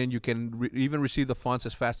interested in. You can even receive the funds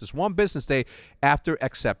as fast as 1 business day after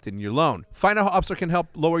accepting your loan. Find out how Upstart can help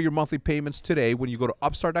lower your monthly payments today when you go to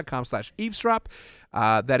upstart.com/eavesdrop.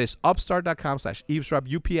 That is upstart.com/eavesdrop,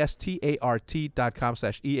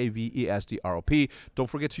 upstart.com/eavesdrop. Don't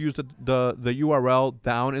forget to use the URL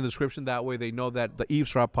down in the description. That way they know that the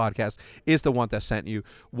Eavesdrop podcast is the one that sent you.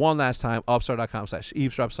 One last time,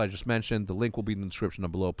 upstart.com/eavesdrop. As I just mentioned, the link will be in the description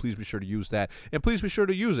down below. Please be sure to use that, and please be sure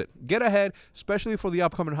to use it. Get ahead, especially for the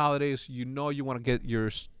upcoming holidays. You want to get your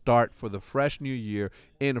start for the fresh new year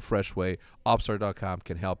in a fresh way. Upstart.com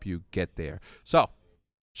can help you get there. So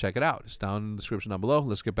check it out. It's down in the description down below.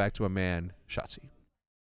 Let's get back to my man, Shotzzy.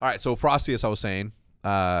 All right, so Frosty, as I was saying,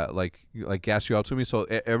 like gassed you out to me. So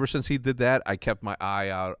ever since he did that, I kept my eye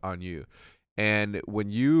out on you. And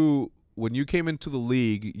when you came into the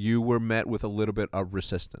league, you were met with a little bit of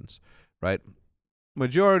resistance, right?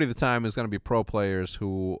 Majority of the time is going to be pro players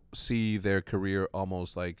who see their career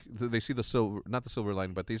almost like they see not the silver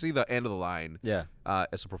line, but they see the end of the line. Yeah.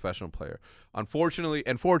 As a professional player. Unfortunately,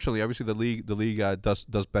 and fortunately, obviously the league does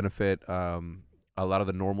benefit a lot of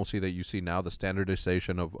the normalcy that you see now, the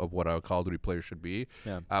standardization of what a Call of Duty player should be.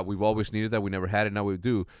 Yeah. We've always needed that. We never had it. Now we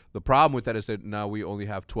do. The problem with that is that now we only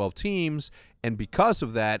have 12 teams, and because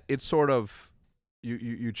of that, it's sort of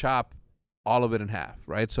you chop all of it in half,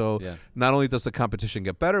 right? So not only does the competition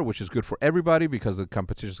get better, which is good for everybody because the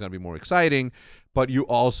competition is going to be more exciting, but you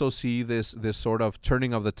also see this sort of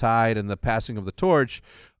turning of the tide and the passing of the torch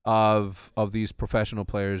of these professional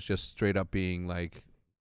players just straight up being like,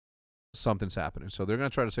 something's happening. So they're going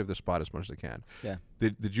to try to save their spot as much as they can. Yeah.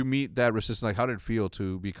 Did you meet that resistance? Like, how did it feel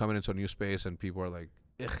to be coming into a new space and people are like,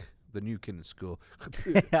 ugh, the new kid in school?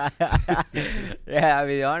 Yeah, I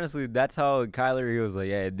mean, honestly, that's how Kyler, he was like,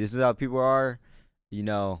 yeah, this is how people are.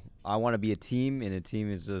 I want to be a team, and a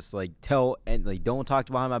team is just like don't talk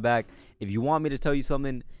behind my back. If you want me to tell you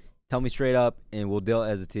something, tell me straight up, and we'll deal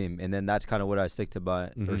as a team. And then that's kind of what I stick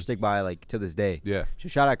by like to this day. Yeah. So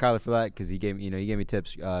shout out Kyler for that, because he gave me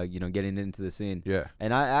tips, getting into the scene. Yeah.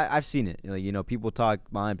 And I've seen it. Like, people talk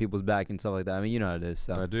behind people's back and stuff like that. I mean, you know how it is.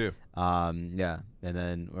 So. I do. Yeah. And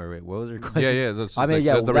then, wait, what was your question? Yeah. That's,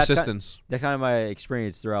 the resistance. That's kind of my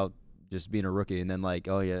experience throughout just being a rookie. And then like,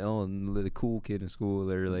 the cool kid in school.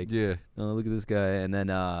 They're like, oh, look at this guy. And then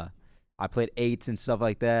I played eights and stuff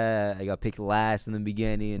like that. I got picked last in the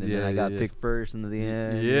beginning, and then I got picked first in the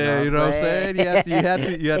end. Yeah, you know what I'm saying?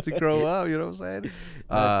 You had to grow up. You know what I'm saying?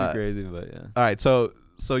 Not too crazy, but yeah. All right, so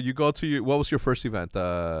you go to what was your first event?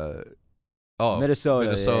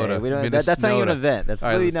 Minnesota. Yeah, we don't. That's not even an event. That's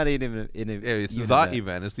really not even an event. Yeah, it's the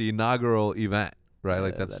event. It's the inaugural event. Right,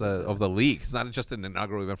 like that's of the league. It's not just an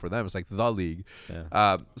inaugural event for them. It's like the league.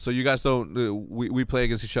 Yeah. So you guys don't. We play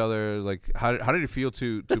against each other. Like, how did it feel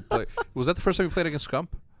to play? Was that the first time you played against Scump?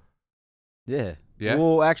 Yeah. Yeah.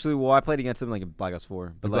 Well, actually, I played against them like in Black Ops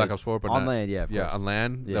 4. But Black Ops 4, but on land, yeah. Of course. On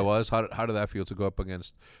land, that was. How did that feel to go up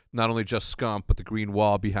against not only just Scump but the green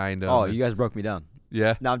wall behind them? Oh, you guys broke me down.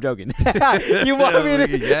 Yeah. No, I'm joking. You want me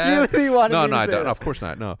to? Yeah. You really wanted me to I say don't. that. Of course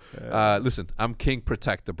not. No. Listen, I'm King.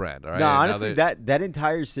 Protect the brand. All right. No, honestly, that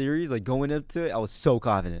entire series, like going up to it, I was so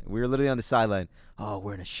confident. We were literally on the sideline. Oh,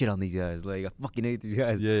 we're gonna shit on these guys. Like, I fucking hate these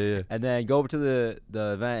guys. Yeah. And then go over to the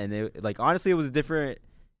event, and honestly, it was a different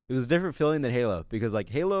feeling than Halo, because like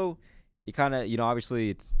Halo, you kind of,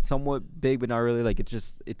 obviously it's somewhat big, but not really. Like, it's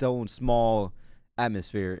just its own small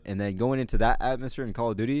atmosphere. And then going into that atmosphere in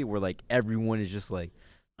Call of Duty, where like everyone is just like,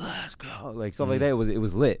 let's go, like stuff like that. It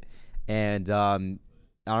was lit. And I don't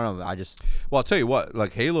know. Well, I'll tell you what.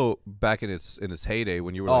 Like Halo back in its heyday,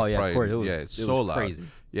 when you were of course, it's so loud. Crazy.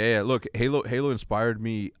 Yeah. Look, Halo inspired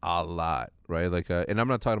me a lot, right? Like, and I'm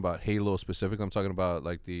not talking about Halo specifically. I'm talking about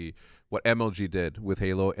like what MLG did with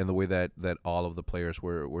Halo, and the way that all of the players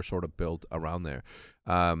were sort of built around there.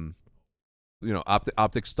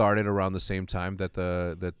 Optic started around the same time that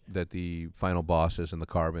the final bosses and the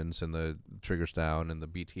Carbons and the Triggers Down and the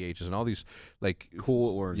BTHs and all these like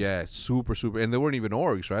cool orgs. Yeah, super, and they weren't even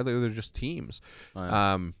orgs, right? They were just teams. Oh,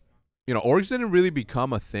 yeah. Orgs didn't really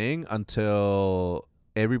become a thing until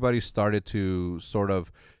everybody started to sort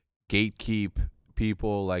of gatekeep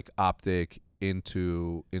people like Optic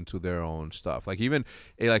into their own stuff. Like even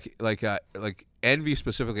like Envy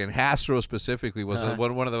specifically and Hastro specifically was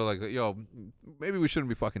one of the like, maybe we shouldn't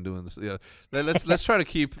be fucking doing this. Let's try to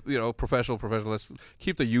keep professional. Let's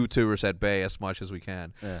keep the YouTubers at bay as much as we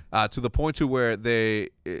can. Yeah. To the point to where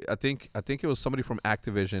I think it was somebody from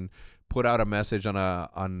Activision put out a message on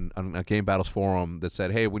a Game Battles forum that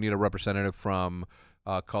said, hey, we need a representative from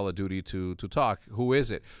Call of Duty to talk. Who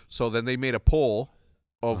is it? So then they made a poll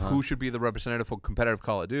of who should be the representative for competitive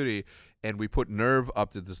Call of Duty, and we put Nerve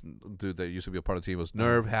up to this dude that used to be a part of the team. It was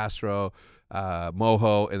Nerve, Hastro,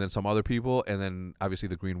 Moho, and then some other people, and then obviously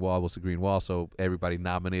the Green Wall was the Green Wall, so everybody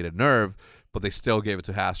nominated Nerve, but they still gave it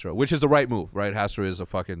to Hastro, which is the right move, right? Hastro is a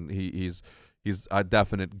fucking he's a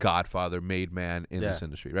definite godfather, made man in this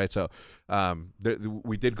industry, right? So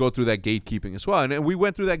we did go through that gatekeeping as well, and we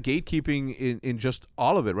went through that gatekeeping in just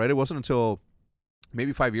all of it, right? It wasn't until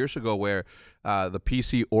maybe 5 years ago where the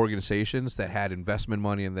PC organizations that had investment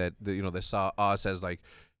money and that they saw us as like,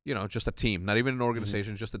 just a team, not even an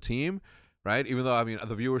organization, just a team, right? Even though, I mean,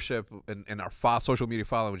 the viewership and our social media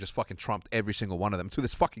following just fucking trumped every single one of them to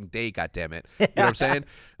this fucking day, goddammit. You know what I'm saying?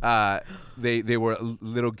 They were a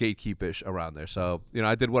little gatekeepish around there. So,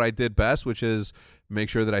 I did what I did best, which is make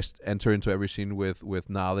sure that I enter into every scene with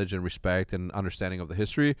knowledge and respect and understanding of the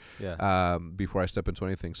history before I step into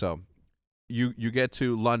anything. So you get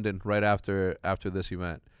to London right after this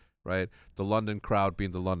event, right? The London crowd,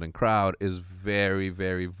 being the London crowd, is very,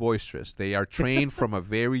 very boisterous. They are trained from a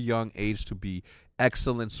very young age to be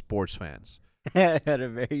excellent sports fans. At a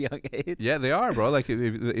very young age. Yeah, they are, bro. Like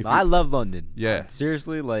if I love London. Yeah,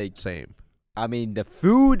 seriously, like same. I mean, the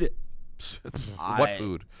food. What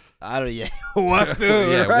food? I don't. Yeah, what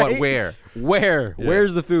food? Yeah, right? what? Where? Where? Yeah.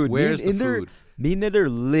 Where's the food? Where's the food? Me and Nitter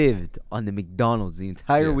lived on the McDonald's the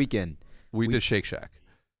entire weekend. We did Shake Shack.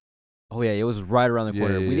 Oh yeah, it was right around the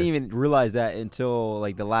corner. We didn't even realize that until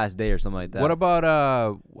like the last day or something like that. What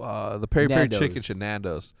about the peri peri chicken at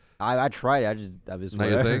Nando's? I tried it. I just not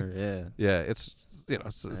your thing? Yeah. Yeah, it's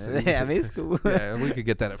I mean, it's cool. Yeah, we could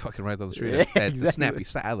get that at fucking right down the street. Exactly. Snappy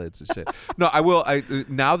salads and shit. No, I will.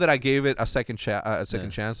 Now that I gave it a second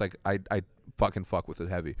chance, like I fucking fuck with it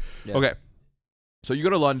heavy. Yeah. Okay, so you go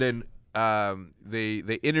to London.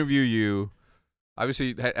 They interview you.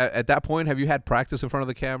 Obviously, at that point, have you had practice in front of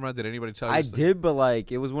the camera? Did anybody tell you? I did, but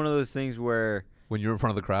like it was one of those things where when you're in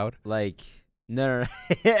front of the crowd, like no.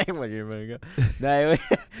 When you're in front of no,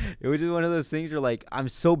 it was just one of those things where like I'm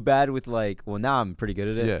so bad with like. Well, now I'm pretty good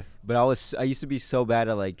at it. Yeah. But I used to be so bad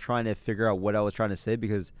at like trying to figure out what I was trying to say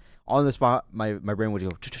because on the spot my brain would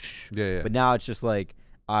go. Yeah. But now it's just like,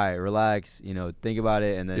 all right, relax, think about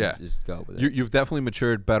it, and then just go with it. You've definitely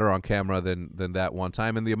matured better on camera than that one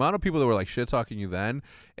time, and the amount of people that were like shit talking you then,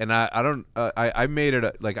 and I made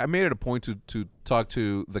it a point to talk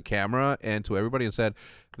to the camera and to everybody and said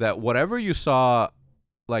that whatever you saw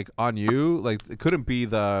like on you, like it couldn't be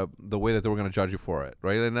the way that they were going to judge you for it,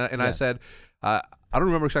 right? And I said, I don't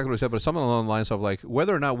remember exactly what I said, but something along the lines of like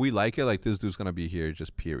whether or not we like it, like this dude's going to be here,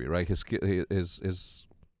 just period, right?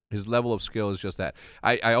 His level of skill is just that.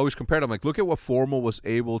 I always compared him like, look at what Formal was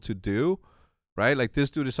able to do, right? Like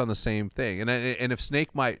this dude is on the same thing. And if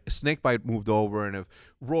Snakebite moved over, and if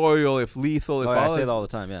Royal, if Lethal, if I say that all the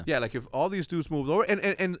time, yeah, like if all these dudes moved over,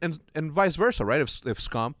 and vice versa, right? If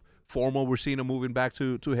Scump, Formal, we're seeing him moving back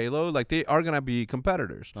to Halo, like they are gonna be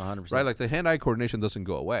competitors, 100%. right? Like the hand-eye coordination doesn't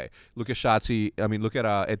go away. Look at Shotzzy. I mean, look at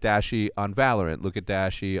Dashi on Valorant. Look at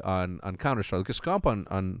Dashi on Counter-Strike. Look at Scump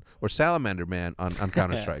on or Salamander Man on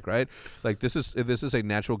Counter-Strike, right? Like this is a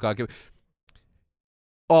natural God-given.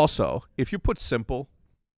 Also, if you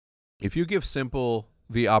give Simple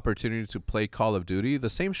the opportunity to play Call of Duty, the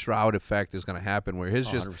same Shroud effect is going to happen where he's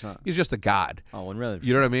just a god. Oh, and really,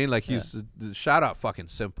 you know what I mean? Like he's shout out fucking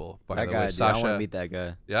Simple. By that the guy, way, dude, Sasha. I want to meet that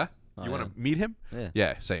guy. Yeah, oh, you want to meet him?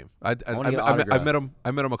 Yeah, same. I met met him.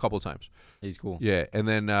 I met him a couple of times. He's cool. Yeah, and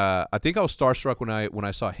then I think I was starstruck when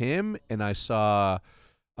I saw him, and I saw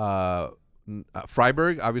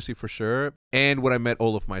Freiberg, obviously for sure, and when I met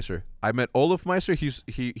Olaf Meister. We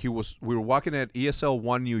were walking at ESL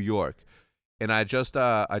 1 New York. And I just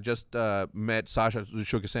met Sasha,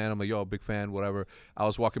 shook his hand. I'm like, yo, big fan, whatever. I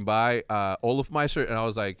was walking by Olaf Meister, and I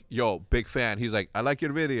was like, yo, big fan. He's like, I like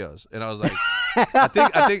your videos. And I was like,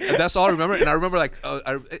 I think that's all I remember. And I remember like,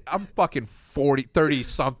 I'm fucking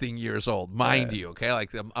 30-something years old, mind you, okay?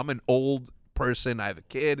 Like I'm an old person. I have a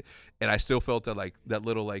kid, and I still felt that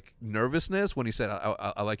little like nervousness when he said,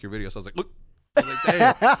 I like your videos. I was like, look. I was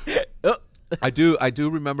like, damn. I do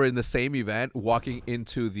remember in the same event walking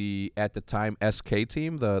into the at the time SK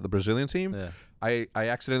team, the Brazilian team. Yeah. I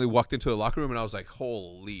accidentally walked into the locker room and I was like,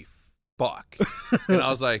 holy fuck. And I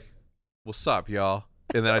was like, what's up, y'all?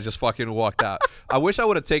 And then I just fucking walked out. I wish I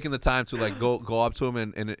would have taken the time to like go up to him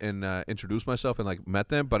and introduce myself and like met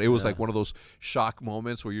them, but it was like one of those shock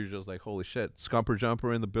moments where you're just like, holy shit, Scumper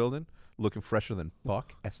Jumper in the building, looking fresher than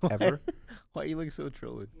fuck as ever. Why are you looking so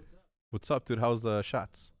trolly? What's up, dude? How's the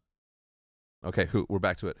shots? Okay, we're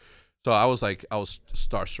back to it. So I was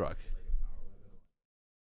starstruck.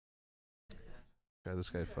 God,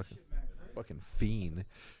 this guy's fucking fiend.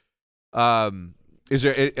 Is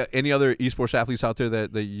there any other esports athletes out there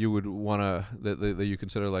that you would wanna that you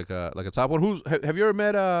consider like a top one? Have you ever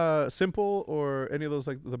met Simple or any of those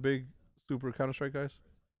like the big super Counter-Strike guys?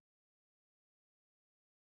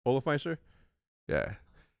 Olaf Meister? Yeah.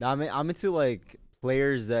 No, I'm into like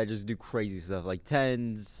players that just do crazy stuff like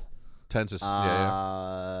tens. Tenses,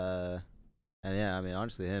 And yeah, I mean,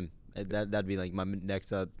 honestly, him. That'd be like my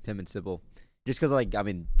next up, him and Simple. Just because, like, I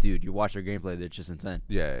mean, dude, you watch their gameplay, they're just insane.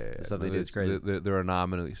 Yeah. The stuff they do is crazy. They're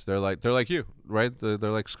anomalies. They're like you, right? They're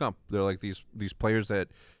like Scump. They're like these players that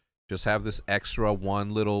just have this extra one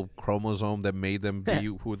little chromosome that made them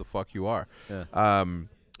be who the fuck you are. Yeah.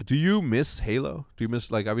 Do you miss Halo? Do you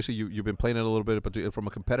miss, like, obviously you've been playing it a little bit, but from a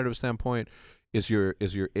competitive standpoint, is your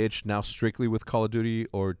itch now strictly with Call of Duty,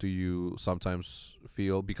 or do you sometimes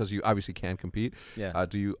feel, because you obviously can compete,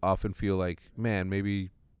 do you often feel like, man, maybe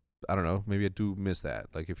I do miss that?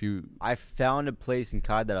 Like I found a place in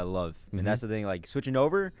COD that I love. I mean, that's the thing. Like switching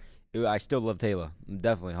over, I still loved Halo.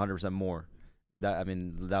 Definitely 100% more. That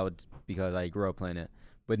was because I grew up playing it.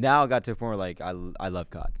 But now I got to a point where like I love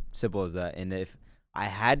COD. Simple as that. And if I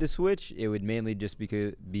had to switch, it would mainly just be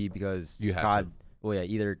because you have COD. to. Well, yeah,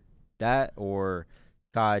 either that or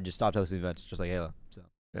COD just stopped hosting events, just like Halo. So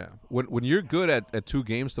yeah, when you're good at two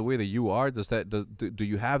games the way that you are, do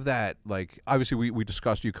you have that? Like, obviously we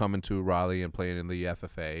discussed you coming to Raleigh and playing in the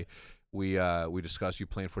FFA. We discussed you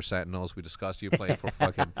playing for Sentinels. We discussed you playing for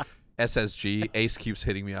fucking SSG. Ace keeps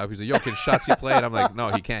hitting me up. He's like, yo, can Shotzzy play? And I'm like, no,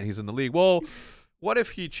 he can't. He's in the league. Well, what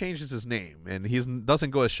if he changes his name and he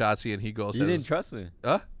doesn't go as Shotzzy and he goes you as... didn't trust me.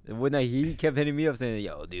 Huh? When he kept hitting me up saying,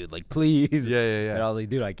 "Yo, dude, like, please." Yeah. And I was like,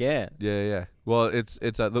 "Dude, I can't." Yeah. Well, it's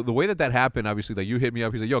the way that happened. Obviously, like you hit me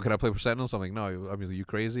up. He's like, "Yo, can I play for Sentinels?" I'm like, "No." I mean, are you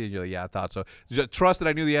crazy? And you're like, "Yeah, I thought so." Just trust that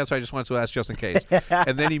I knew the answer. I just wanted to ask just in case.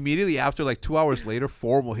 And then immediately after, like 2 hours later,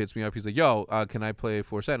 Formal hits me up. He's like, "Yo, can I play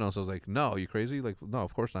for Sentinels?" I was like, "No, you crazy? Like, no,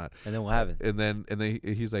 of course not." And then what happened? And then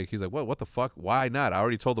he's like, what the fuck? Why not? I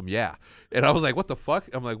already told him yeah. And I was like, what the fuck?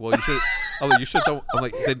 I'm like, well, you should. I'm like, you should. I'm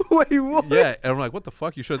like, then, Wait, what? yeah. And I'm like, what the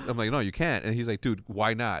fuck? You should. I'm like, no, you can't. And he's like, dude,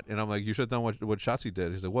 why not? And I'm like, you should have done what Shotzzy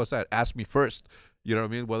did. He's like, what's that? Ask me first. You know what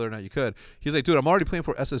I mean? Whether or not you could. He's like, dude, I'm already playing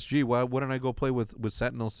for SSG. Why wouldn't I go play with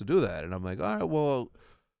Sentinels to do that? And I'm like, all right, well,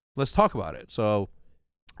 let's talk about it. So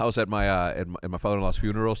I was at my father-in-law's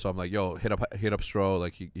funeral, so I'm like, yo, hit up Stro,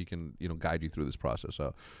 like he can guide you through this process.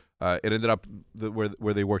 So it ended up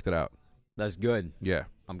where they worked it out. That's good. Yeah,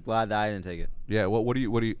 I'm glad that I didn't take it. yeah. How do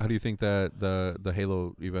you think that the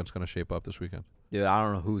Halo event's gonna shape up this weekend? Dude, I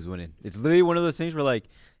don't know who's winning. It's literally one of those things where, like,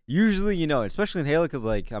 usually, especially in Halo, because,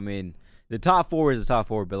 like, I mean, the top 4 is the top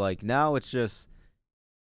 4, but, like, now it's just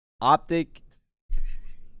Optic.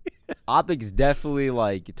 Optic's definitely,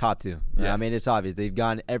 like, top 2. Yeah. I mean, it's obvious. They've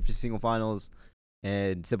gone every single finals,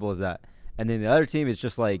 and simple as that. And then the other team is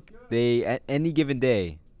just, like, they, at any given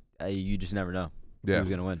day, you just never know who's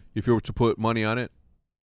going to win. If you were to put money on it?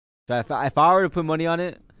 If I were to put money on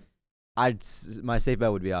it, my safe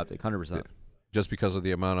bet would be Optic, 100%. Yeah. Just because of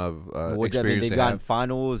the amount of they've experience gotten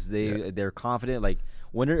finals, they're confident. Like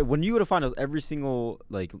when you go to finals, every single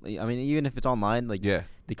I mean, even if it's online, like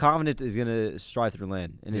the confidence is gonna strive through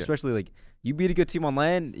LAN, and especially like you beat a good team on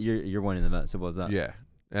LAN, you're winning the event. Simple as that. Yeah,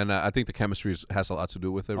 and I think the chemistry has a lot to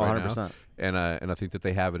do with it right 100%. now, and I think that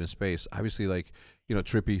they have it in space. Obviously, like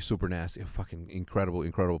Trippy, super nasty, fucking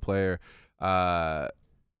incredible player.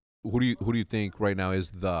 Who do you think right now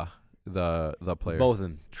is the player? Both of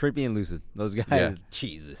them, Trippy and Lucid. Those guys,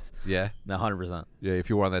 Jesus. Yeah. 100%. Yeah. If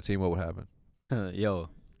you were on that team, what would happen? Yo,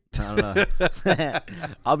 I don't know.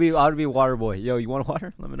 I'll be water boy. Yo, you want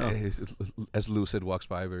water? Let me know. As Lucid walks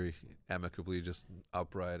by, very amicably, just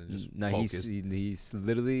upright and just focused. He's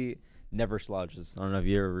literally never slouches. I don't know if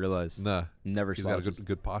you ever realized. Nah, never he's slouches. got a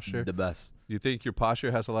good posture. The best. Do you think your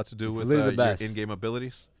posture has a lot to do with the best. Your in-game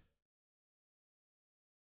abilities?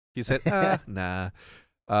 He said, nah.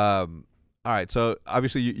 All right, so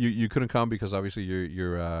obviously you couldn't come because obviously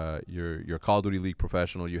you're a Call of Duty League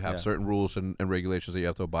professional. You have certain rules and regulations that you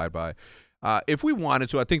have to abide by. If we wanted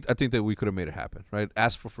to, I think that we could have made it happen, right?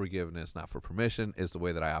 Ask for forgiveness, not for permission, is the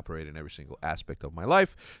way that I operate in every single aspect of my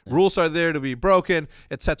life. Yeah. Rules are there to be broken,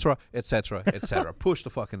 etc., etc., etc. Push the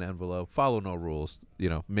fucking envelope. Follow no rules.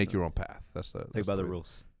 Make your own path. That's Play by the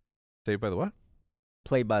rules. Play by the what?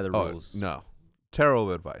 Play by the rules. No.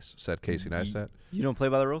 Terrible advice, said Casey Neistat. You don't play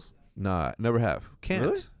by the rules? Nah, never have. Can't.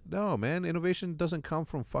 Really? No, man. Innovation doesn't come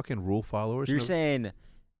from fucking rule followers. You're saying,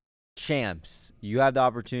 champs, you have the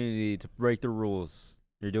opportunity to break the rules.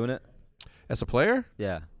 You're doing it? As a player?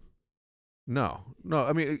 Yeah. No.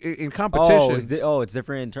 I mean, in competition. It's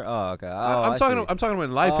different. Okay. I'm talking about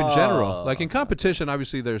in life in general. Like in competition,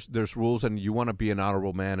 obviously there's rules, and you want to be an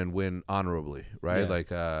honorable man and win honorably, right?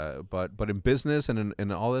 Yeah. Like, but in business and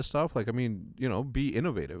in all this stuff, like, I mean, be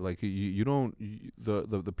innovative. Like you don't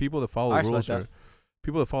the people that follow the rules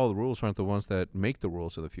people that follow the rules aren't the ones that make the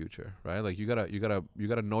rules of the future, right? Like you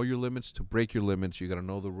gotta know your limits to break your limits. You gotta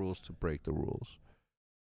know the rules to break the rules.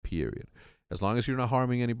 Period. As long as you're not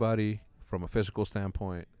harming anybody. From a physical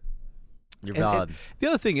standpoint, you're valid. And the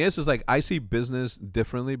other thing is like I see business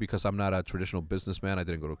differently because I'm not a traditional businessman. I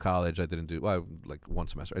didn't go to college. I didn't do like one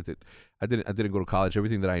semester. I didn't go to college.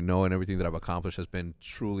 Everything that I know and everything that I've accomplished has been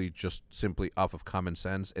truly just simply off of common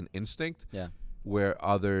sense and instinct. Yeah. Where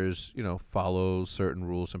others, follow certain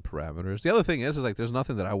rules and parameters. The other thing is like there's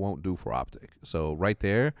nothing that I won't do for Optic. So right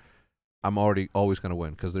there, I'm always going to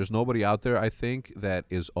win because there's nobody out there, I think, that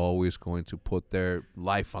is always going to put their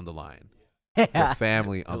life on the line. Their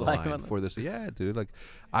family on the line for this. Yeah, dude. Like,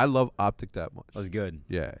 I love Optic that much. That's good.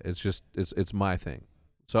 Yeah, it's just it's my thing.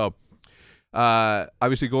 So,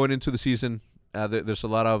 obviously, going into the season, there's a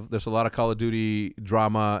lot of Call of Duty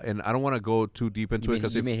drama, and I don't want to go too deep into it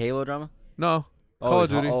because you mean Halo drama? No. Call of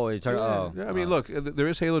Duty. You're talking. Yeah, I mean, look, there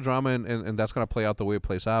is Halo drama, and that's gonna play out the way it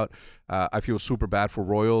plays out. I feel super bad for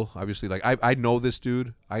Royal. Obviously, like I know this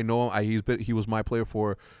dude. I know him. He was my player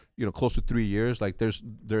for close to 3 years. Like there's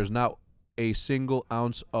not a single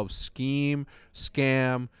ounce of scheme,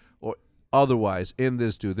 scam, or otherwise in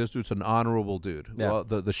this dude. This dude's an honorable dude. Yeah. Well,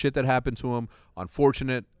 the shit that happened to him,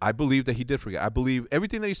 unfortunate. I believe that he did forget. I believe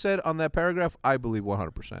everything that he said on that paragraph. I believe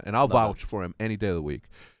 100%, and I'll vouch for him any day of the week.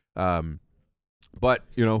 But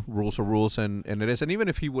rules are rules, and it is. And even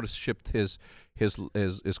if he would have shipped his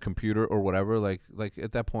computer or whatever, like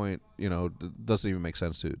at that point, it doesn't even make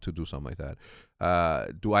sense to do something like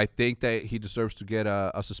that. Do I think that he deserves to get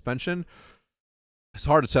a suspension? It's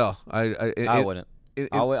hard to tell. I wouldn't.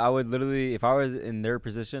 I would literally, if I was in their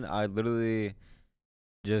position, I'd literally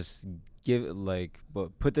just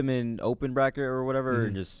put them in open bracket or whatever,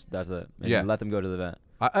 and just that's it. And let them go to the event.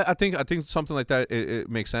 I think something like that it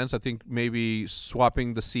makes sense. I think maybe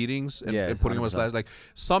swapping the seatings and putting them as last, like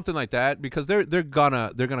something like that, because they're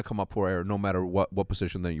gonna come up for air no matter what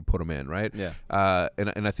position that you put them in, right? Yeah.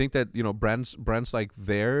 And I think that brands like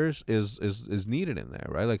theirs is needed in there,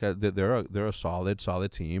 right? Like they're a solid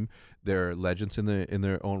team. They're legends in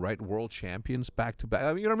their own right, world champions back to back.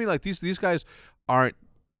 I mean, you know what I mean? Like these guys aren't.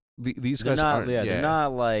 These guys aren't. Yeah, they're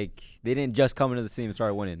not like they didn't just come into the scene and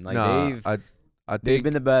start winning. Like they've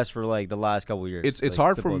been the best for like the last couple of years. It's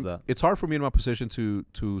hard for me in my position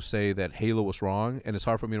to say that Halo was wrong, and it's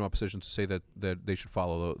hard for me in my position to say that they should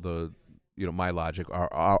follow the my logic,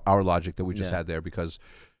 our logic that we just had there, because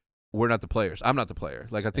we're not the players. I'm not the player.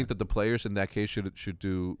 Like I think that the players in that case should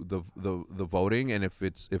do the voting, and if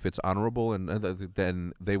it's honorable, and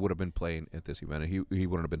then they would have been playing at this event, and he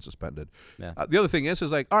wouldn't have been suspended. Yeah. The other thing is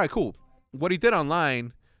like, all right, cool. What he did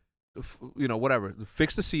online, whatever,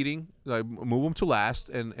 fix the seating, like move them to last,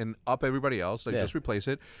 and up everybody else, like just replace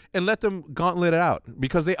it and let them gauntlet it out,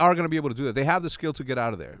 because they are going to be able to do that. They have the skill to get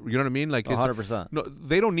out of there. You know what I mean? Like 100%. No,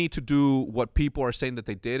 they don't need to do what people are saying that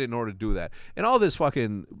they did in order to do that. And all this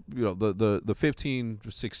fucking, the 15,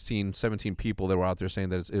 16, 17 people that were out there saying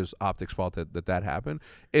that it was Optic's fault that happened.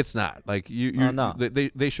 It's not. Like no.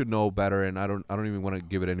 They should know better, and I don't even want to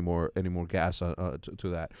give it any more gas to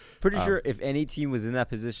that. Pretty sure if any team was in that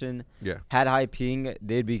position, had high ping,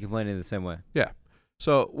 they'd be complaining the same way. Yeah.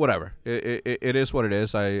 So whatever, it is what it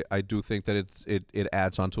is. I do think that it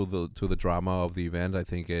adds on to the drama of the event. I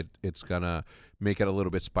think it's gonna make it a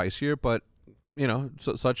little bit spicier, but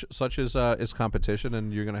such is competition,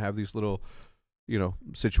 and you're gonna have these little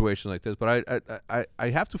situations like this. But I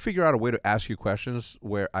have to figure out a way to ask you questions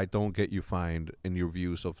where I don't get you fined in your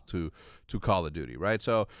views to Call of Duty, right?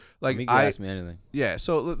 So like you can ask me anything. Yeah.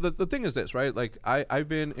 So the thing is this, right? Like I've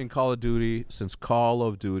been in Call of Duty since Call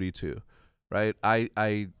of Duty 2, right?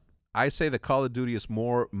 I say that Call of Duty is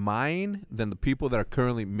more mine than the people that are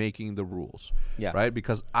currently making the rules. Yeah. Right?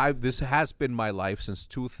 Because this has been my life since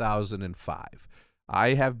 2005.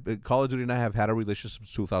 Call of Duty and I have had a relationship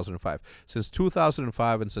since 2005. Since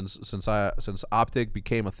 2005, and since Optic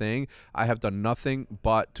became a thing, I have done nothing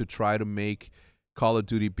but to try to make Call of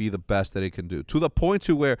Duty be the best that it can do, to the point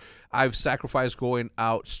to where I've sacrificed going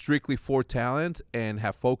out strictly for talent and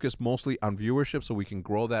have focused mostly on viewership so we can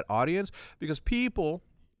grow that audience, because people,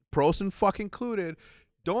 pros and fucking included,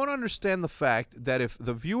 don't understand the fact that if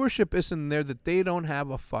the viewership isn't there, that they don't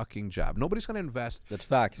have a fucking job. Nobody's going to invest. That's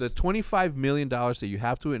facts. The $25 million that you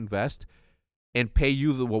have to invest and pay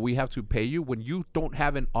you what we have to pay you when you don't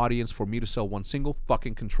have an audience for me to sell one single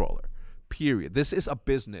fucking controller. Period. This is a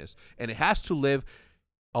business, and it has to live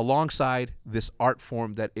alongside this art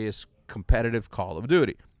form that is competitive Call of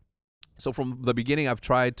Duty. So from the beginning, I've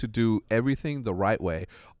tried to do everything the right way,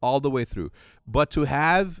 all the way through. But to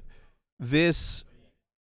have this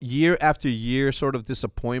year after year sort of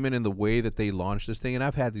disappointment in the way that they launched this thing, and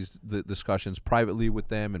I've had the discussions privately with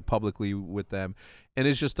them and publicly with them, and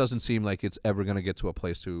it just doesn't seem like it's ever going to get to a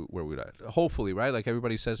place to where we'd hopefully, right? Like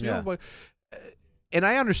everybody says, but and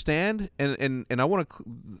I understand, and I want to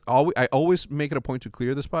I always make it a point to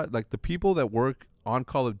clear this spot. Like the people that work on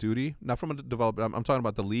Call of Duty, not from a developer, I'm talking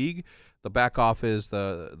about the league, the back office,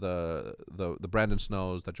 the Brandon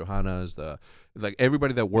Snows, the Johannas, like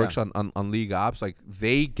everybody that works on league ops, like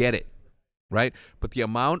they get it, right? But the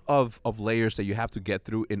amount of layers that you have to get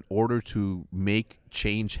through in order to make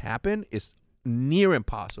change happen is near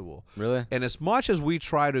impossible. Really? And as much as we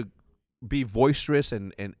try to be boisterous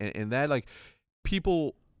and that, like,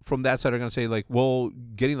 people from that side are going to say, like, well,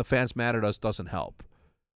 getting the fans mad at us doesn't help.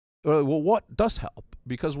 Well, what does help?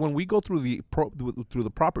 Because when we go through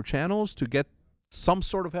the proper channels to get some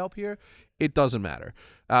sort of help here, it doesn't matter.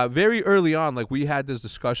 Very early on, like, we had this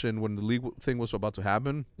discussion when the league thing was about to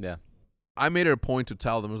happen. Yeah. I made it a point to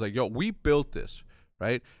tell them, I was like, yo, we built this,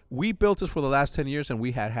 right? We built this for the last 10 years, and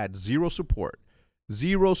we had zero support.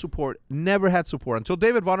 Zero support. Never had support. Until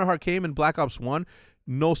David Vonderhaar came in Black Ops 1,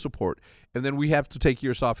 no support. And then we have to take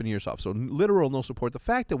years off and years off. So literal no support. The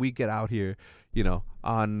fact that we get out here,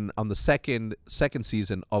 on the second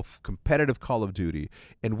season of competitive Call of Duty,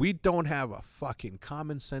 and we don't have a fucking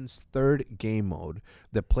common sense third game mode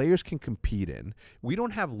that players can compete in. We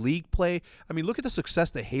don't have league play. I mean, look at the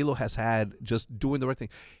success that Halo has had just doing the right thing.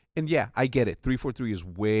 And yeah, I get it. 343 is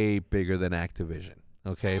way bigger than Activision.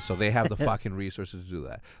 Okay, so they have the fucking resources to do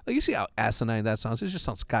that. Like, you see how asinine that sounds? It just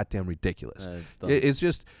sounds goddamn ridiculous. It's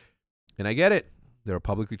just, and I get it. They're a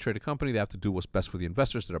publicly traded company. They have to do what's best for the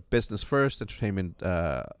investors. They're business first, entertainment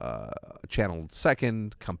channel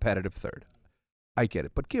second, competitive third. I get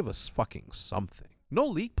it, but give us fucking something. No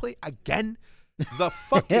league play again. The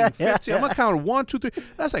fucking 15. I'm gonna count 1, 2, 3.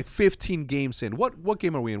 That's like 15 games in. What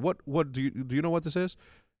game are we in? What do you know what this is?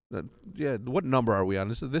 What number are we on?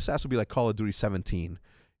 This has to be like Call of Duty 17.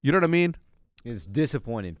 You know what I mean? It's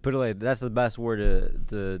disappointing. Put it like that's the best word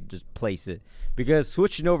to just place it. Because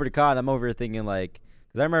switching over to COD, I'm over here thinking like,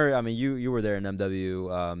 because I remember, I mean, you were there in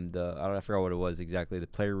MW. I forgot what it was exactly, the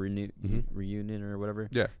player reunion or whatever.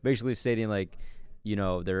 Yeah. Basically stating like,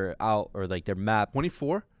 they're out or like their map.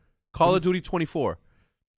 24. Call of Duty 24.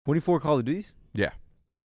 24 Call of Duties. Yeah.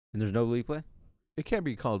 And there's no league play. It can't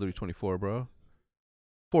be Call of Duty 24, bro.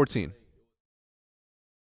 14.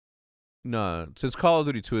 No, since Call of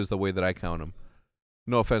Duty 2 is the way that I count them.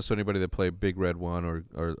 No offense to anybody that played Big Red 1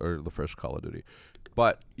 or the first Call of Duty.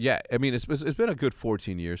 But, yeah, I mean, it's been a good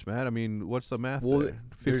 14 years, man. I mean, what's the math there?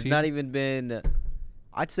 15? There's not even been,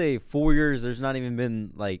 I'd say 4 years, there's not even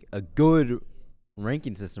been, like, a good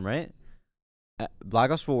ranking system, right? Black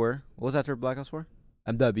Ops 4. What was after Black Ops 4?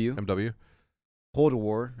 MW. Cold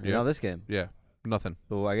War. And now this game. Yeah. Nothing.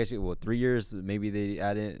 So I guess 3 years maybe they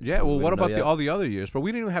added. Yeah. Well, what about all the other years? But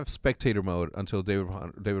we didn't even have spectator mode until David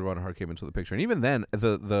Ronhart came into the picture, and even then,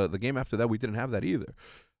 the game after that, we didn't have that either.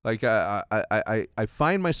 Like I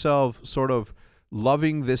find myself sort of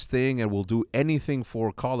loving this thing and will do anything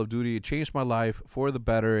for Call of Duty. It changed my life for the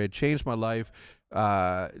better. It changed my life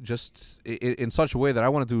just in such a way that I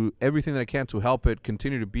want to do everything that I can to help it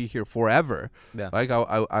continue to be here forever. Yeah. Like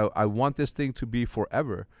I want this thing to be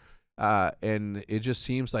forever. And it just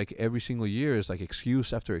seems like every single year is like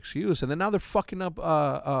excuse after excuse. And then now they're fucking up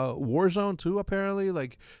Warzone too, apparently.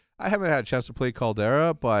 Like, I haven't had a chance to play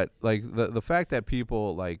Caldera, but like the fact that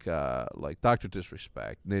people like Dr.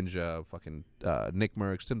 Disrespect, Ninja, fucking Nick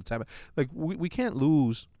Merckx, Tim the Time, like we can't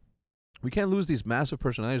lose these massive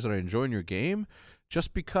personalities that are enjoying your game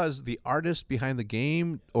just because the artists behind the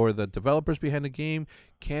game or the developers behind the game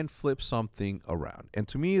can flip something around. And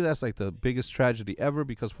to me, that's like the biggest tragedy ever,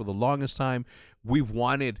 because for the longest time, we've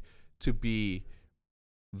wanted to be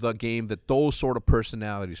the game that those sort of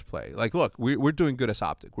personalities play. Like, look, we're doing good as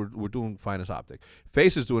Optic. We're doing fine as Optic.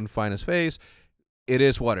 Face is doing fine as Face. It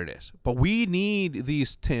is what it is. But we need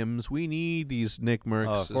these Tims. We need these Nick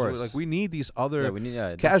Merckx. Of course. Like, we need these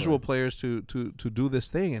other casual players to do this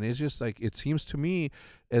thing. And it's just like, it seems to me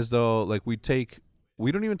as though like we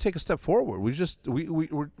don't even take a step forward.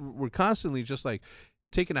 We're constantly just like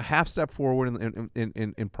taking a half step forward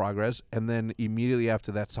in progress, and then immediately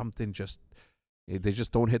after that they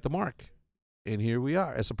just don't hit the mark. And here we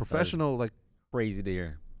are as a professional. Like, crazy to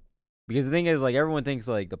hear. Because the thing is, like, everyone thinks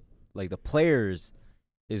like the players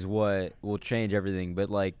is what will change everything, but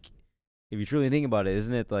like if you truly think about it,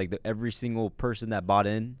 isn't it like every single person that bought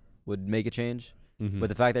in would make a change? Mm-hmm. But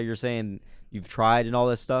the fact that you're saying you've tried and all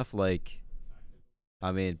this stuff, like,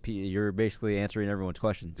 I mean, you're basically answering everyone's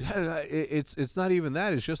questions. It's not even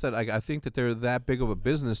that. It's just that I think that they're that big of a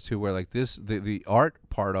business too, where like the art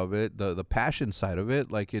part of it, the passion side of it,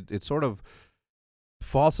 like it sort of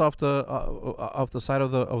falls off the side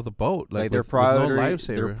of the boat. Like their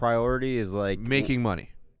priority, their priority is like making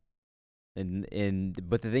money.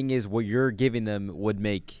 But the thing is, what you're giving them would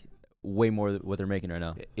make way more than what they're making right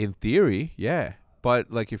now. In theory, yeah.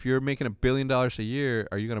 But like, if you're making $1 billion a year,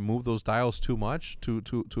 are you gonna move those dials too much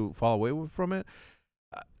to fall away from it?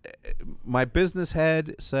 My business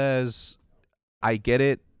head says, I get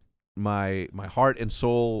it. My heart and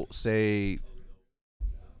soul say,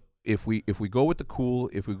 if we go with the cool,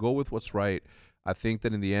 if we go with what's right, I think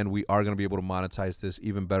that in the end we are going to be able to monetize this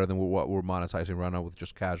even better than what we're monetizing right now with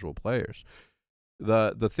just casual players.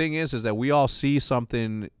 The thing is that we all see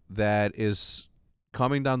something that is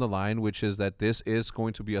coming down the line, which is that this is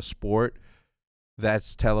going to be a sport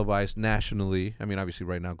that's televised nationally. I mean, obviously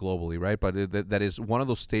right now globally, right? But that is one of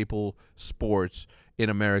those staple sports in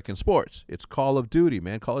American sports. It's Call of Duty,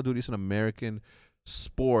 man. Call of Duty is an American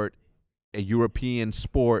sport, a European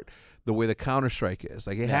sport, the way the Counter-Strike is.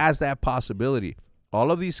 Like, it has that possibility. All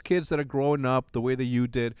of these kids that are growing up the way that you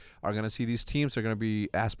did are going to see these teams. They're going to be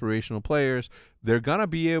aspirational players. They're going to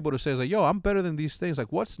be able to say, like, yo, I'm better than these things.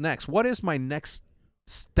 Like, what's next? What is my next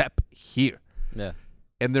step here? Yeah.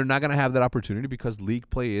 And they're not going to have that opportunity because league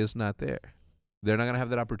play is not there. They're not going to have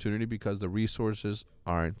that opportunity because the resources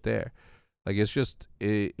aren't there. Like, it's just,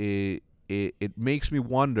 it makes me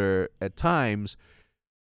wonder at times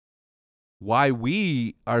why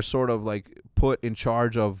we are sort of like put in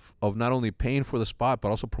charge of not only paying for the spot, but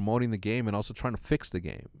also promoting the game and also trying to fix the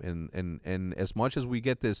game. And as much as we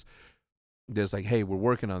get this like, hey, we're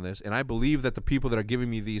working on this. And I believe that the people that are giving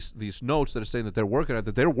me these notes that are saying that they're working on it,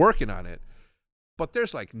 that they're working on it. But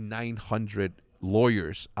there's like 900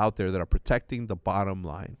 lawyers out there that are protecting the bottom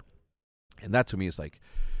line. And that to me is like,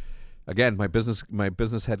 again, my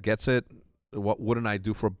business head gets it. What wouldn't I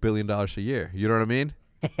do for $1 billion a year? You know what I mean?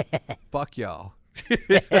 Fuck y'all.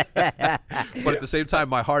 But at the same time,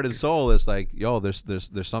 my heart and soul is like, yo,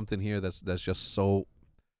 there's something here that's just so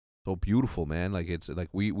beautiful, man. Like, it's like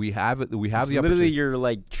we have it. We have the literally opportunity. your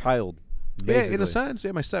like child. Basically. Yeah, in a sense.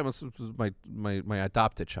 Yeah, my son, my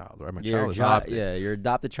adopted child, right? My child is adopted. Yeah, your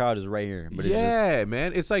adopted child is right here. But yeah, it's just,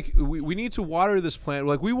 man. It's like we need to water this plant.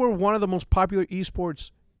 Like, we were one of the most popular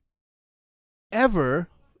esports ever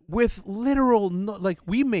with literal like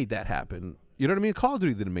we made that happen. You know what I mean? Call of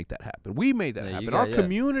Duty didn't make that happen. We made that happen. Our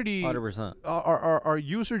community, 100%. Our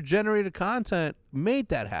user-generated content made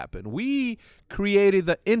that happen. We created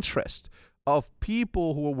the interest of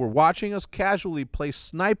people who were watching us casually play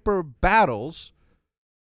sniper battles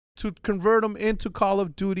to convert them into Call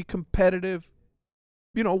of Duty competitive,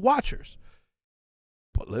 watchers.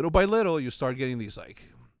 But little by little, you start getting these like,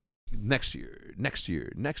 next year.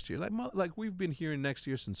 Like we've been hearing next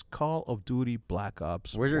year since Call of Duty Black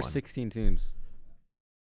Ops. Where's your 16 teams?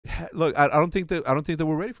 Look, I don't think that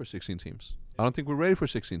we're ready for 16 teams. I don't think we're ready for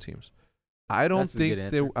 16 teams. I don't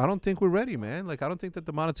think we're ready, man. Like, I don't think that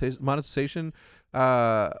the monetization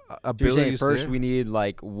ability is first there. We need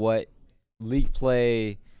like what league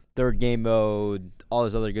play, third game mode, all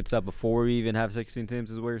this other good stuff before we even have 16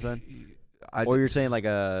 teams is what you're saying? Or you're saying like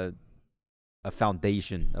a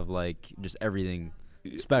foundation of like just everything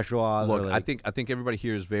special. Look, like, I think everybody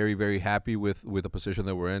here is very, very happy with the position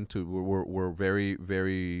that we're in. We're very,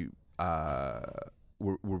 very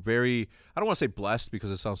we're very, I don't want to say blessed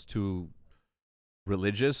because it sounds too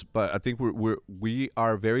religious, but I think we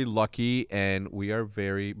are very lucky and we are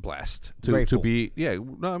very blessed to be. Yeah,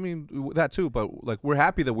 no, I mean that too. But like, we're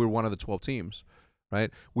happy that we're one of the 12 teams,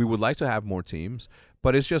 right? We would like to have more teams.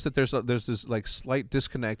 But it's just that there's this like slight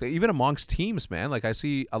disconnect, even amongst teams, man. Like, I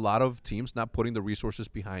see a lot of teams not putting the resources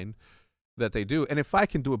behind that they do. And if I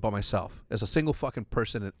can do it by myself as a single fucking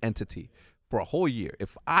person and entity for a whole year,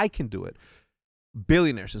 if I can do it,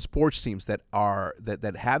 billionaires and sports teams that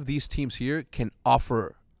have these teams here can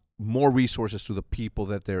offer more resources to the people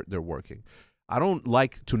that they're working. I don't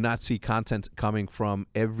like to not see content coming from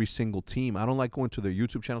every single team. I don't like going to their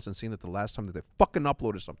YouTube channels and seeing that the last time that they fucking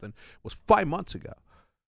uploaded something was 5 months ago.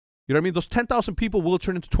 You know what I mean? Those 10,000 people will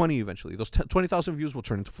turn into 20 eventually. Those 20,000 views will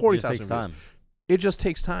turn into 40,000 views. It just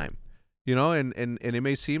takes time. And it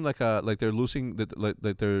may seem like they're losing,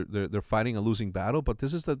 that they're fighting a losing battle, but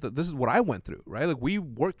this is what I went through, right? Like, we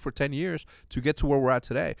worked for 10 years to get to where we're at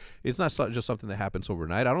today. It's not just something that happens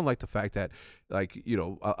overnight. I don't like the fact that, like,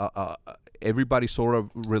 everybody sort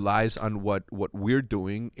of relies on what we're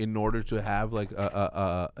doing in order to have like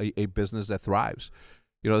a business that thrives.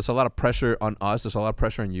 There's a lot of pressure on us. There's a lot of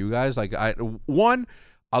pressure on you guys. Like, I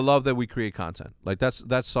love that we create content. Like, that's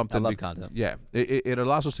something. I love content. Yeah, it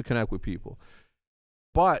allows us to connect with people.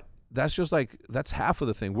 But that's just like, that's half of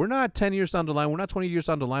the thing. We're not 10 years down the line. We're not 20 years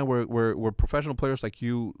down the line where professional players like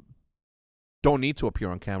you don't need to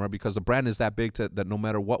appear on camera because the brand is that big that no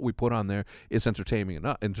matter what we put on there, it's entertaining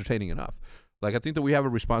enough. Like, I think that we have a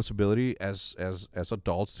responsibility as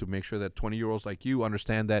adults to make sure that 20-year-olds like you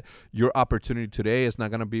understand that your opportunity today is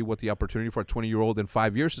not going to be what the opportunity for a 20-year-old in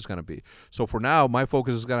 5 years is going to be. So for now, my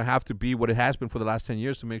focus is going to have to be what it has been for the last 10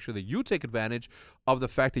 years to make sure that you take advantage of the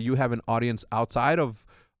fact that you have an audience outside of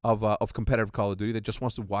competitive Call of Duty that just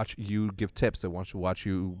wants to watch you give tips, that wants to watch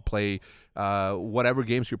you play whatever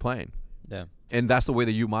games you're playing. Yeah. And that's the way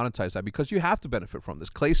that you monetize that, because you have to benefit from this.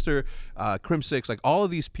 Clayster, Crim6, like, all of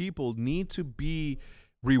these people need to be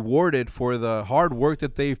rewarded for the hard work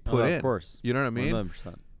that they've put in. Of course. You know what I mean?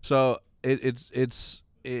 100%. So it's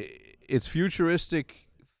futuristic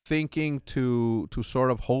thinking to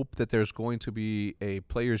sort of hope that there's going to be a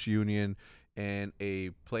players union and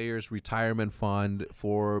a players retirement fund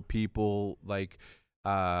for people like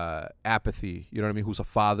apathy, you know what I mean, who's a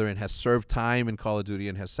father and has served time in Call of Duty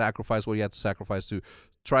and has sacrificed what he had to sacrifice to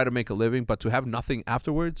try to make a living, but to have nothing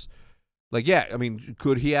afterwards. Like, yeah, I mean,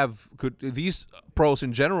 could these pros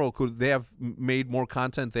in general, could they have made more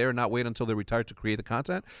content there and not wait until they retire to create the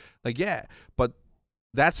content? Like, yeah, but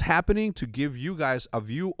that's happening to give you guys a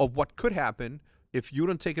view of what could happen if you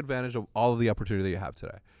don't take advantage of all of the opportunity that you have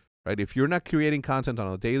today, right? If you're not creating content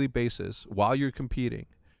on a daily basis while you're competing,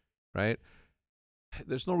 right?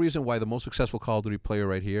 There's no reason why the most successful Call of Duty player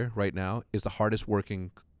right here, right now, is the hardest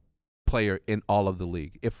working player in all of the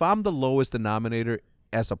league. If I'm the lowest denominator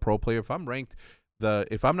as a pro player, if I'm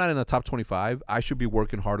not in the top 25, I should be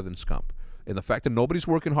working harder than Scump. And the fact that nobody's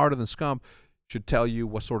working harder than Scump should tell you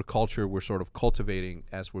what sort of culture we're sort of cultivating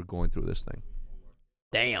as we're going through this thing.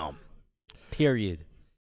 Damn. Period.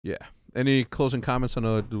 Yeah. Any closing comments? I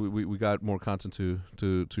know we got more content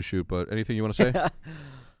to shoot, but anything you want to say?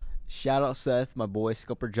 Shout out Seth, my boy,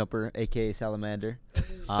 Scupper Jumper, a.k.a. Salamander.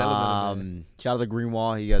 Salamander. Shout out the Green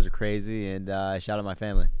Wall. You guys are crazy. And shout out my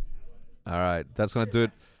family. All right. That's going to do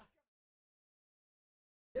it.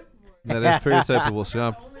 That is pretty typical.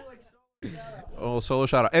 Solo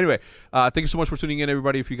shout out. Anyway, thank you so much for tuning in,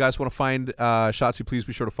 everybody. If you guys want to find Shotzzy, please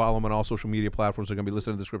be sure to follow him on all social media platforms. They're going to be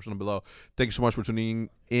listed in the description below. Thank you so much for tuning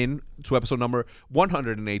in to episode number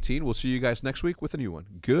 118. We'll see you guys next week with a new one.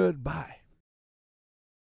 Goodbye.